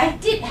 I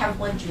did have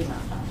one dream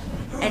of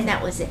her, and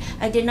that was it.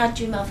 I did not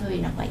dream of her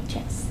in a white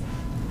dress.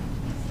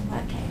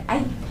 Okay,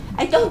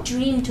 I don't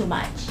dream too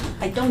much.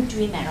 I don't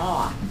dream at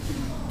all.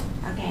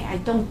 Okay, I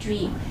don't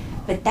dream,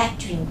 but that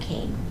dream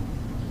came.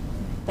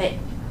 But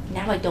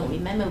now I don't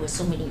remember. It was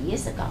so many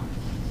years ago.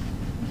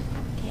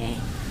 Okay.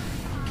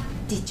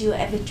 Did you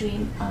ever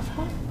dream of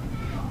her?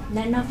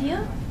 None of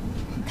you?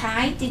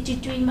 Kai, did you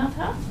dream of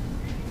her?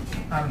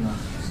 I don't know.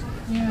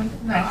 Yeah,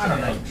 no, I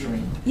don't know.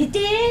 Dream. You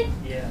did?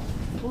 Yeah.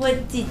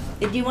 What do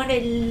you want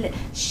to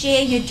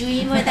share your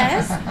dream with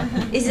us?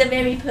 Is it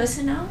very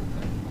personal?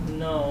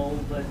 No,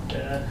 but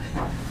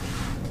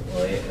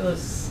well, it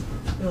was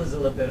a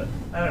little bit.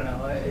 I don't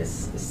know. It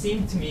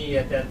seemed to me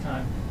at that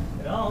time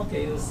that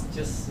okay, it was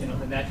just the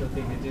natural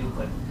thing to do.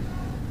 But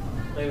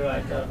later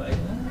I thought like,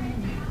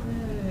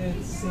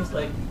 it seems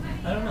like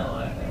I don't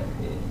know.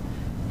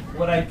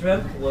 What I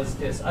dreamt was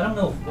this. I don't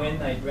know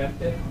when I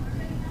dreamt it.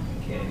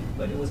 Okay,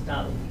 but it was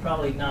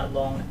probably not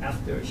long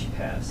after she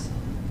passed.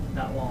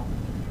 not long.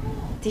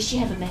 Did she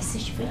have a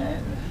message for you?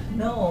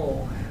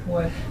 No.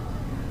 What?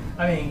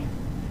 I mean,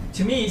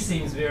 to me it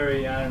seems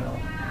very, I don't know,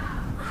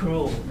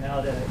 cruel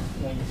now that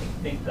when you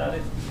think about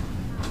it.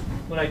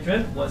 What I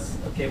dreamt was,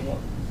 okay, well,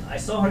 I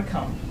saw her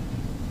come.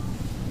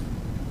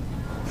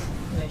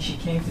 And then she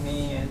came to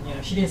me and,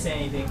 she didn't say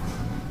anything.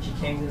 She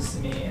came to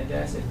me and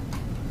then I said,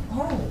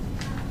 oh.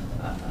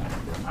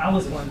 I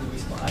was the one to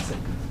respond. I said,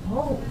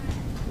 oh.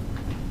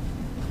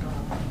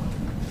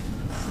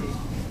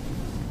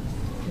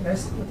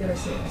 Let's see. What did I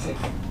say? I said,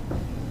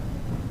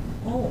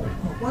 oh,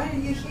 why are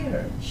you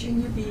here?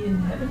 Shouldn't you be in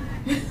heaven?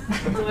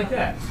 Something like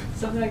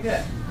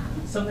that.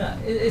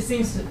 It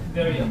seems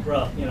very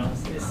abrupt,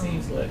 It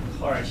seems like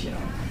harsh,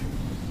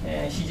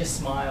 And she just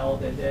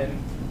smiled, and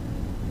then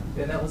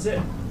that was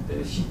it.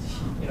 She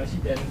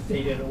then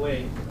faded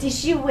away. Did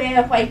she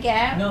wear a white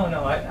gown? No,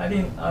 I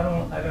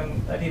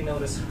didn't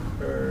notice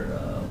her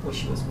what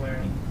she was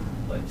wearing,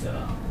 but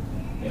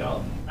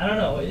I don't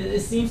know.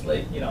 It seems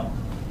like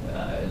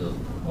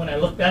when I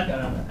look back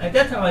on it, at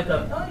that time I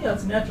thought, oh yeah,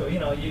 it's natural.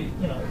 You're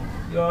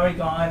already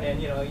gone,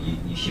 and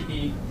you should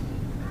be,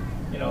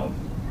 in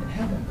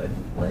heaven. But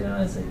later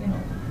on, I said,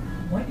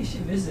 why did she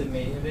visit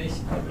me? And then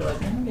I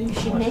realized, maybe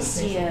she wants to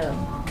say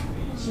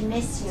something. She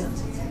missed you.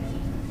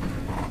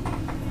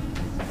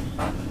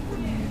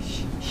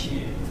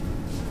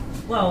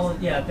 Well,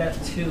 yeah,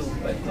 that too,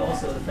 but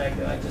also the fact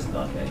that I just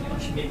thought that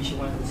maybe she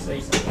wanted to say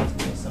something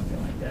to me,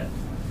 something like that,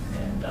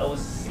 and I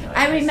was.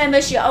 I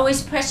remember she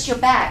always pressed your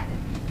back.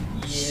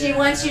 Yeah. She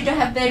wants you to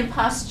have better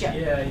posture.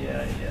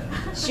 Yeah.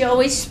 She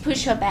always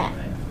push her back.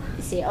 Right.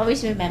 You see,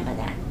 always remember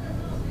that,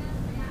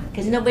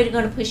 because nobody's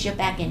gonna push your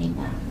back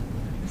anymore.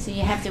 So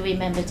you have to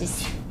remember to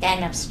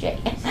stand up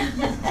straight.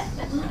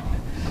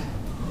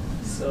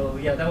 So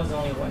yeah, that was the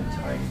only one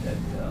time that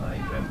I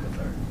dreamt with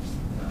her.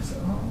 And I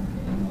said, oh,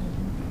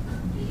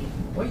 okay.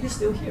 Why are you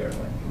still here?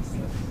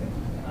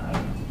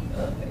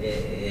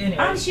 Anyway.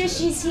 I'm sure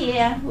she's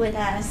here with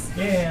us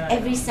Yeah.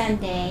 every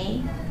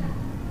Sunday.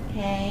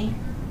 Okay,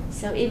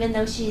 so even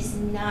though she's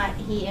not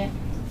here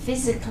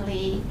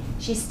physically,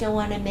 she still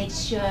want to make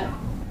sure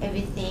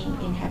everything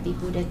in Happy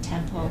Buddha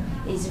Temple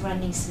is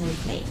running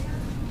smoothly.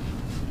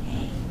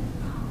 Okay,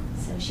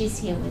 so she's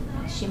here with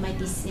us. She might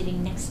be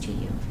sitting next to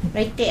you,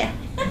 right there.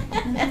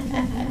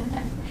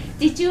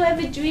 Did you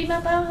ever dream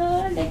about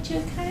her,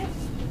 lecture Kai?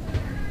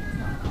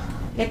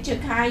 Lecture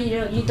Kai,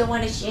 you don't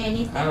want to share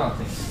anything? I don't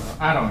think so.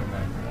 I don't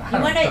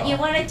remember. You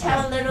want to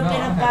tell a little bit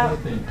about?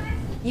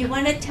 You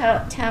want to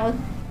tell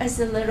us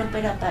a little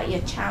bit about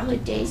your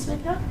childhood days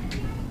with her?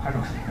 I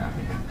don't think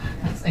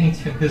that's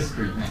ancient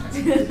history, man.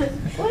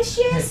 Well,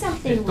 share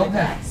something with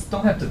us.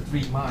 Don't have the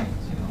three minds,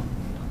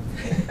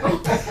 Oh,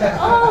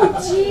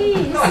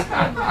 jeez.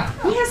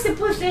 He has to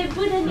put the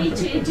Buddha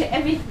nature into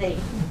everything.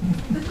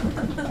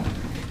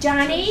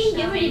 Johnny,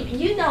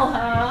 you know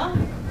her.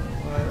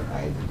 Well,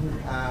 I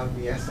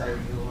didn't. Yes, I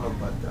knew her,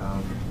 but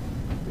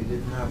we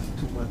didn't have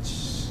too much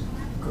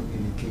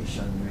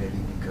communication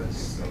really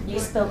because of You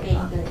spoke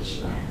English,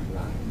 yeah.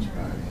 language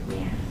barrier.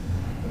 Yeah.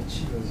 But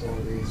she was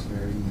always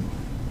very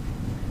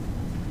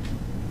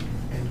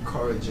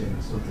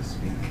encouraging, so to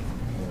speak.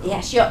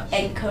 Yeah, she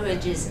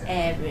encourages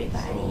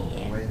everybody. So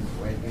Yeah. when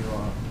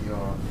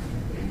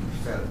you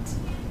felt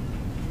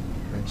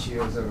when she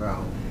was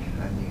around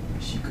and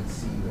she could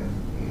see when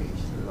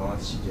she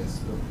lost, she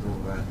just looked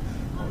over and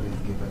always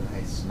give a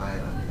nice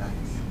smile, and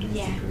that's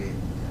basically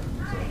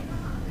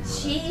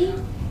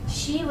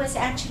She was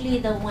actually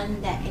the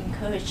one that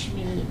encouraged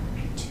me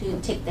to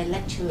take the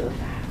lecturer.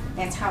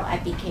 That's how I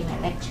became a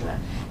lecturer.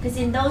 Because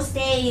in those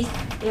days,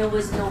 there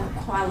was no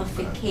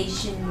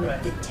qualification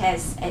with the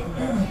test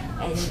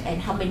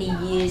and how many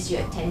years you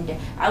attended.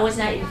 I was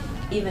not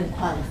even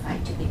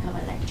qualified to become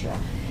a lecturer.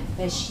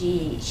 But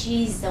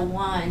she's the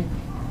one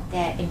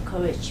that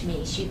encouraged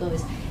me. She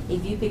goes,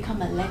 if you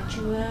become a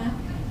lecturer,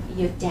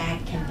 your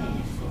dad can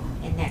benefit.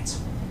 And that's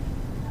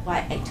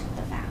why I took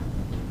the vow.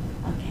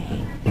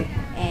 Okay?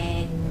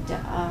 And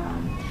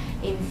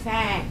in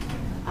fact,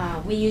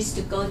 we used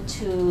to go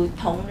to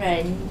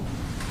Tongren,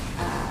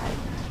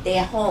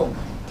 their home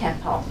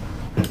temple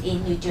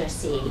in New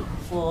Jersey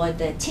for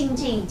the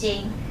Qingjing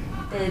Jing,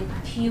 the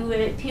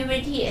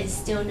Purity and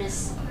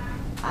Stillness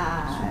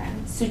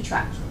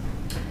Sutra.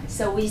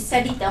 So we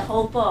studied the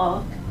whole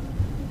book,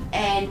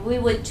 and we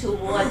were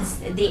towards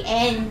the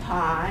end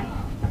part.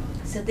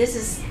 So this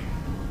is,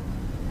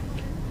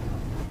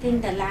 I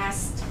think, the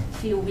last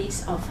few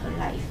weeks of her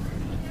life.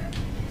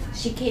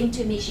 She came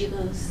to me, she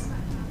goes,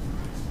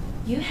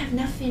 you have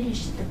not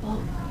finished the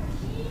book.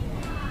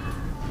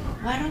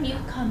 Why don't you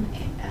come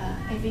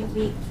every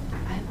week?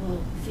 I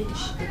will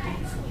finish the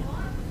book for you.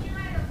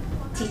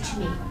 Teach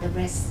me the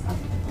rest of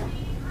the book.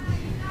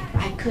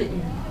 I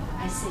couldn't.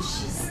 I said,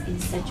 she's in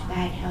such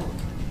bad health.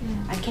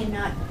 I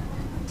cannot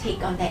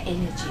take all that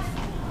energy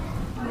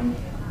from her.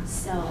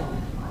 So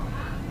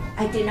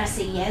I did not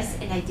say yes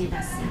and I did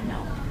not say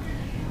no.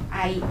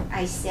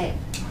 I said,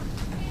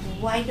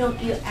 why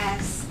don't you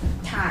ask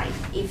Ty?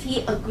 If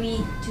he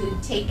agreed to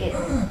take it,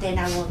 then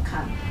I will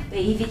come. But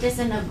if he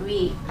doesn't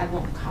agree, I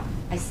won't come.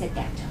 I said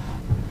that to her.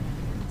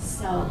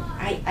 So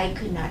I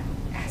could not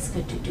ask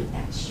her to do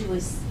that. She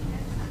was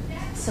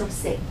so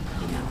sick,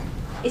 you know.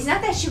 It's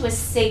not that she was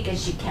sick and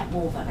she can't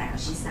move around.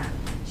 She's not.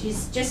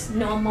 She's just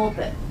normal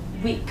but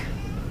weak.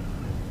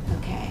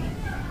 Okay.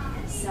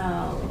 So,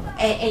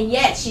 and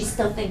yet she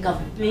still think of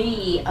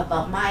me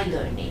about my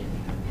learning,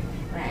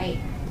 right?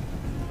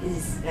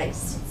 Is like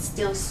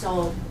still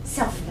so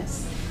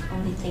selfless.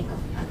 Only think of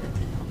other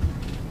people.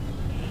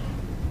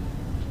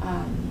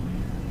 Okay.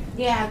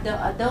 Yeah,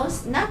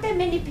 those not that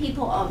many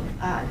people of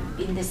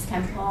in this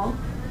temple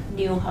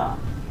knew her.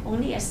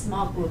 Only a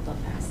small group of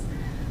us.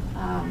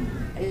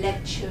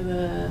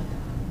 Lecturer,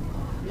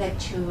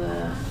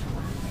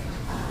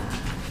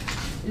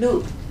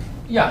 Luke.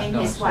 Yeah, and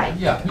knows, his wife.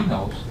 Yeah, he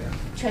knows.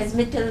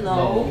 Transmitter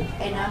Low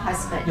and her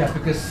husband. Yeah,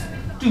 because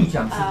助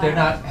讲师, they're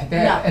not,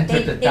 they no, haven't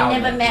entered the they Tao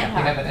never yet. met Yeah, her.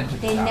 They haven't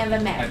entered They the Tao never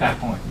met at her. that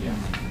point, yeah.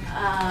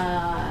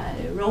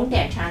 荣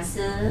典禅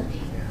师,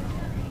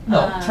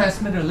 No,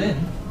 Transmitter Lin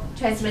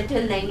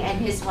Transmitter Ling and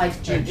his wife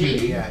and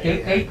Judy.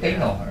 Judy, they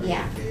know her.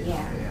 Yeah.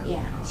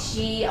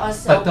 She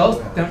also. But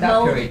those, they're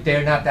not mo- period,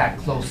 they're not that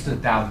close to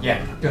Tao yet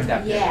during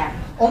that period. Yeah.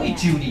 Only yeah.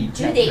 Judy.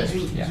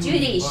 Yeah.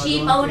 Judy,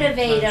 she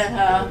motivated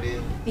her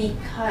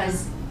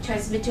because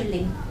Transmitter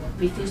Ling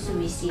refused to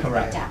receive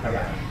Correct, the Tao.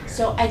 correct.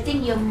 So I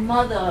think your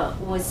mother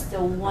was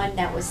the one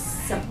that was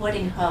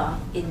supporting her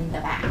in the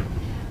back.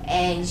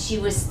 And she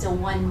was the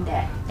one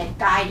that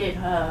guided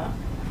her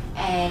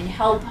and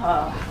helped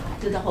her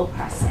through the whole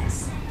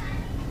process.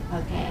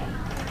 Okay.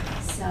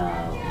 So,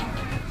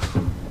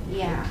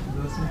 yeah.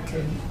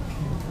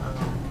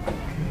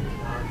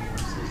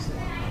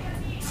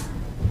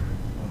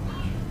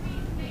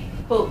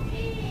 Who?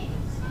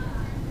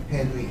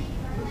 Henry.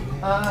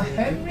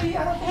 Henry,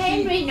 I don't think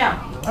Henry, no.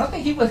 I don't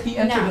think he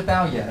entered No. the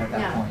Tao yet at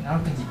that No. point. I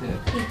don't think he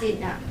did. He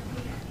did not.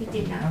 He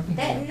did I not. don't think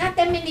so. Not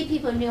that many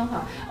people knew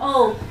her.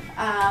 Oh,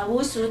 Wu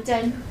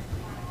Shuzhen.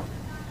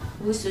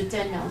 Wu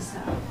Shuzhen knows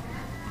her.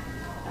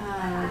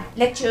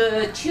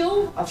 Lecturer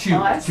Chu, of Chu,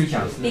 course, Chu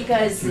Jiang Si.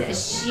 because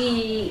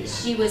Chu.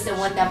 she was the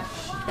one that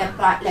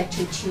brought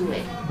Lecturer Chu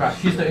in. Right,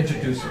 she's the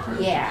introducer.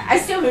 Yeah, I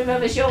still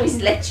remember she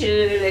always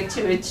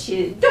lecturer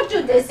Chu. Don't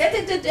do this.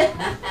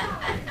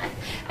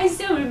 I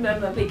still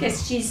remember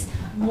because she's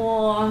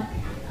more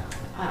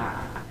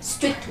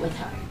strict with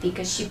her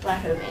because she brought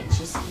her in.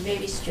 She's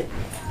very strict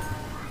with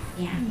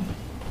her. Yeah.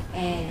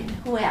 And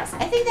who else?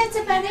 I think that's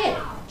about it.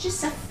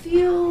 Just a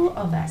few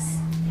of us.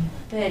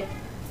 But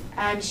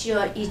I'm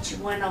sure each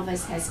one of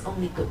us has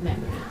only good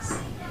memories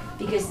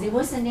because there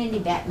wasn't any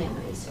bad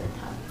memories with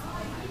her.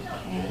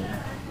 Okay.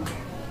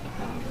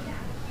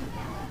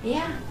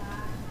 Yeah.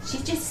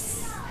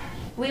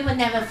 We will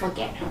never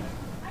forget her.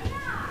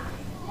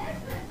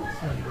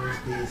 So in those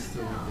days, too,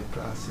 the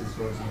classes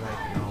wasn't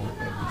like now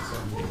every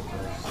Sunday, it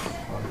was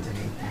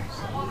alternating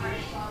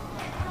Sundays.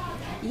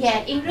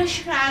 Yeah,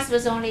 English class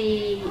was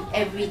only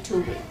every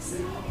 2 weeks.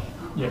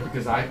 Yeah,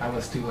 because I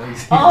was too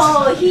lazy.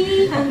 Oh,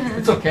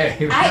 It's okay.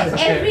 It's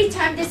okay. every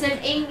time there's an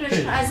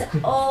English class,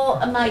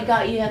 oh my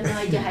God, you have no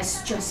idea how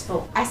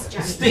stressful. Ask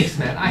Johnny. It stinks,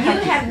 man. I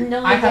You have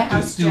no I idea how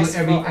have to do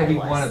stressful every I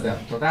was. one of them.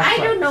 So that's I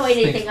what don't know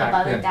stinks anything back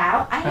about then. it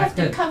now. I have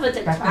to then- cover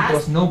the back then there class.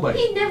 was nobody.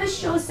 He never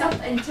shows up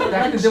until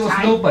Back then there was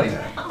lunchtime. nobody.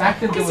 Back then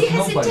there Because was he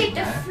has to nobody, take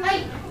the man.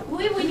 flight.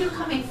 Where were you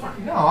coming from?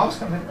 No,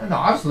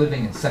 I was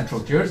living in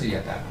Central Jersey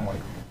at that point.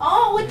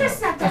 Oh, well,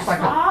 that's not that That's like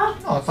far.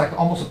 no, it's like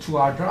almost a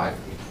 2-hour drive.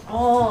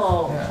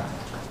 Oh. Yeah.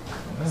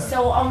 Yeah.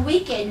 So on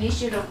weekend, you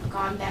should have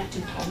gone back to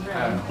I don't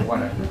Tonga. know,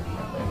 whatever.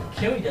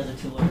 Carrie does it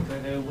 2 hours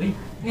every week.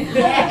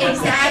 Yeah,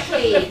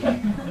 exactly.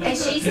 And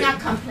she's not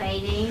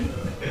complaining.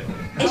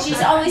 And she's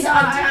always on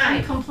I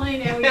time.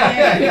 complain every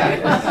Yeah, day.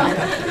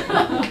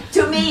 yeah.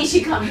 To me,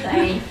 she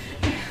complained.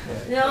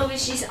 No, but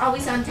she's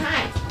always on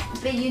time.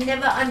 But you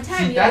never on time.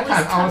 See, You that always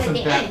time I come at wasn't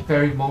the that end.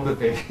 very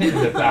motivated in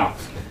the Tao.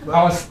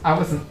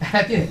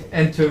 I didn't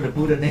enter the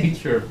Buddha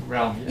nature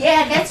realm yet.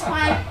 Yeah, that's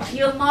why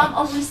your mom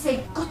always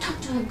said, go talk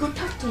to him, go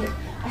talk to him.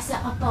 I said,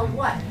 about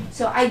what?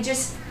 So I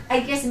guess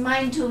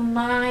mind to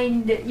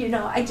mind,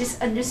 I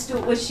just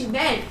understood what she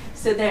meant.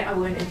 So then I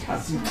went and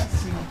talked to her.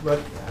 See, but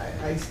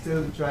I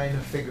still trying to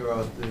figure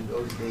out in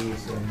those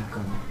days when you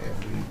come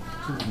every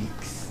 2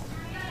 weeks.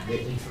 The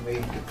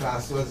information, the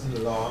class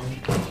wasn't long.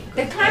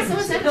 The class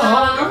wasn't No,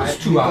 long. it was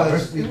 2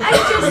 hours.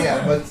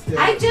 Yeah, but still.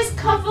 I just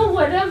cover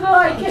whatever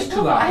I It's can 2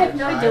 cover. I have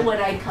no hours. idea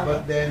what I cover.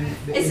 But then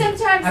the And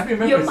sometimes I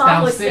remember your it's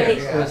mom would say,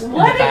 downstairs. It was in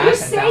what the are you back and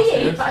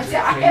saying? downstairs. I It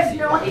said, was I have crazy.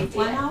 no idea.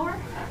 1 hour?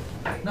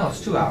 No,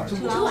 it's 2 hours. 2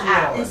 2 hours.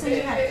 hours. So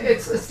you had to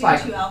It's do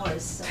like 2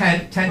 hours. So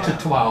 10 to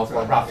 12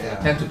 or roughly, Yeah.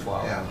 10 to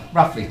 12. Yeah.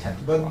 Roughly 10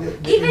 to 12.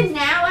 But Even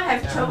now I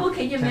have Yeah. trouble.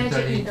 Can you imagine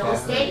 10:30, in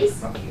those 12, days?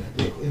 roughly.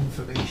 the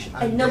information.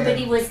 And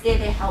nobody was there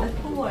to help. but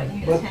who were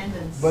in But-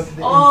 attendance? But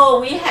the Oh,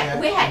 we had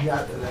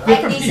at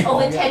Different least people.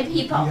 over 10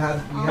 people.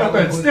 Yeah,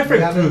 but it's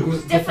different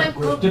groups. Different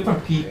group.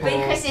 Different people.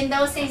 Because in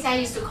those days I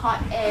used to call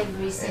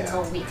every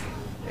single week.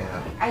 Yeah.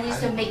 I used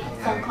to make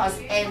phone calls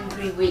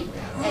every week.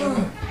 Yeah.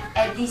 And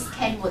at least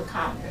 10 would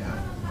come. Yeah.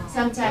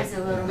 Sometimes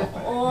a little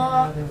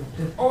more,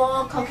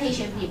 or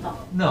Caucasian people.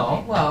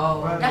 No,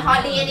 well, There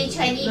hardly any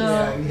Chinese.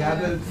 Yeah, we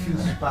had a few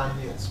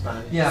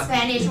Spanish. yeah.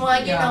 Spanish,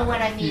 well, you Yeah, know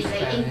what I mean, few like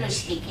Spanish, English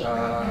speaking.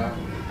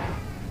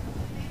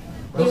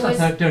 Those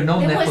There are, they're no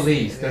there was-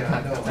 Nepalese. They're Yeah,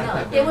 kind no. of,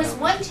 No, there was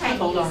one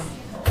Chinese.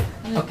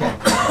 Okay.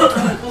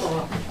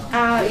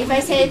 If I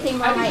say anything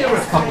wrong, I think I there were a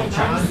ask couple for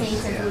Chinese,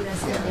 Saints and yeah,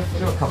 Buddhas yeah. and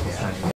There were a couple of Chinese.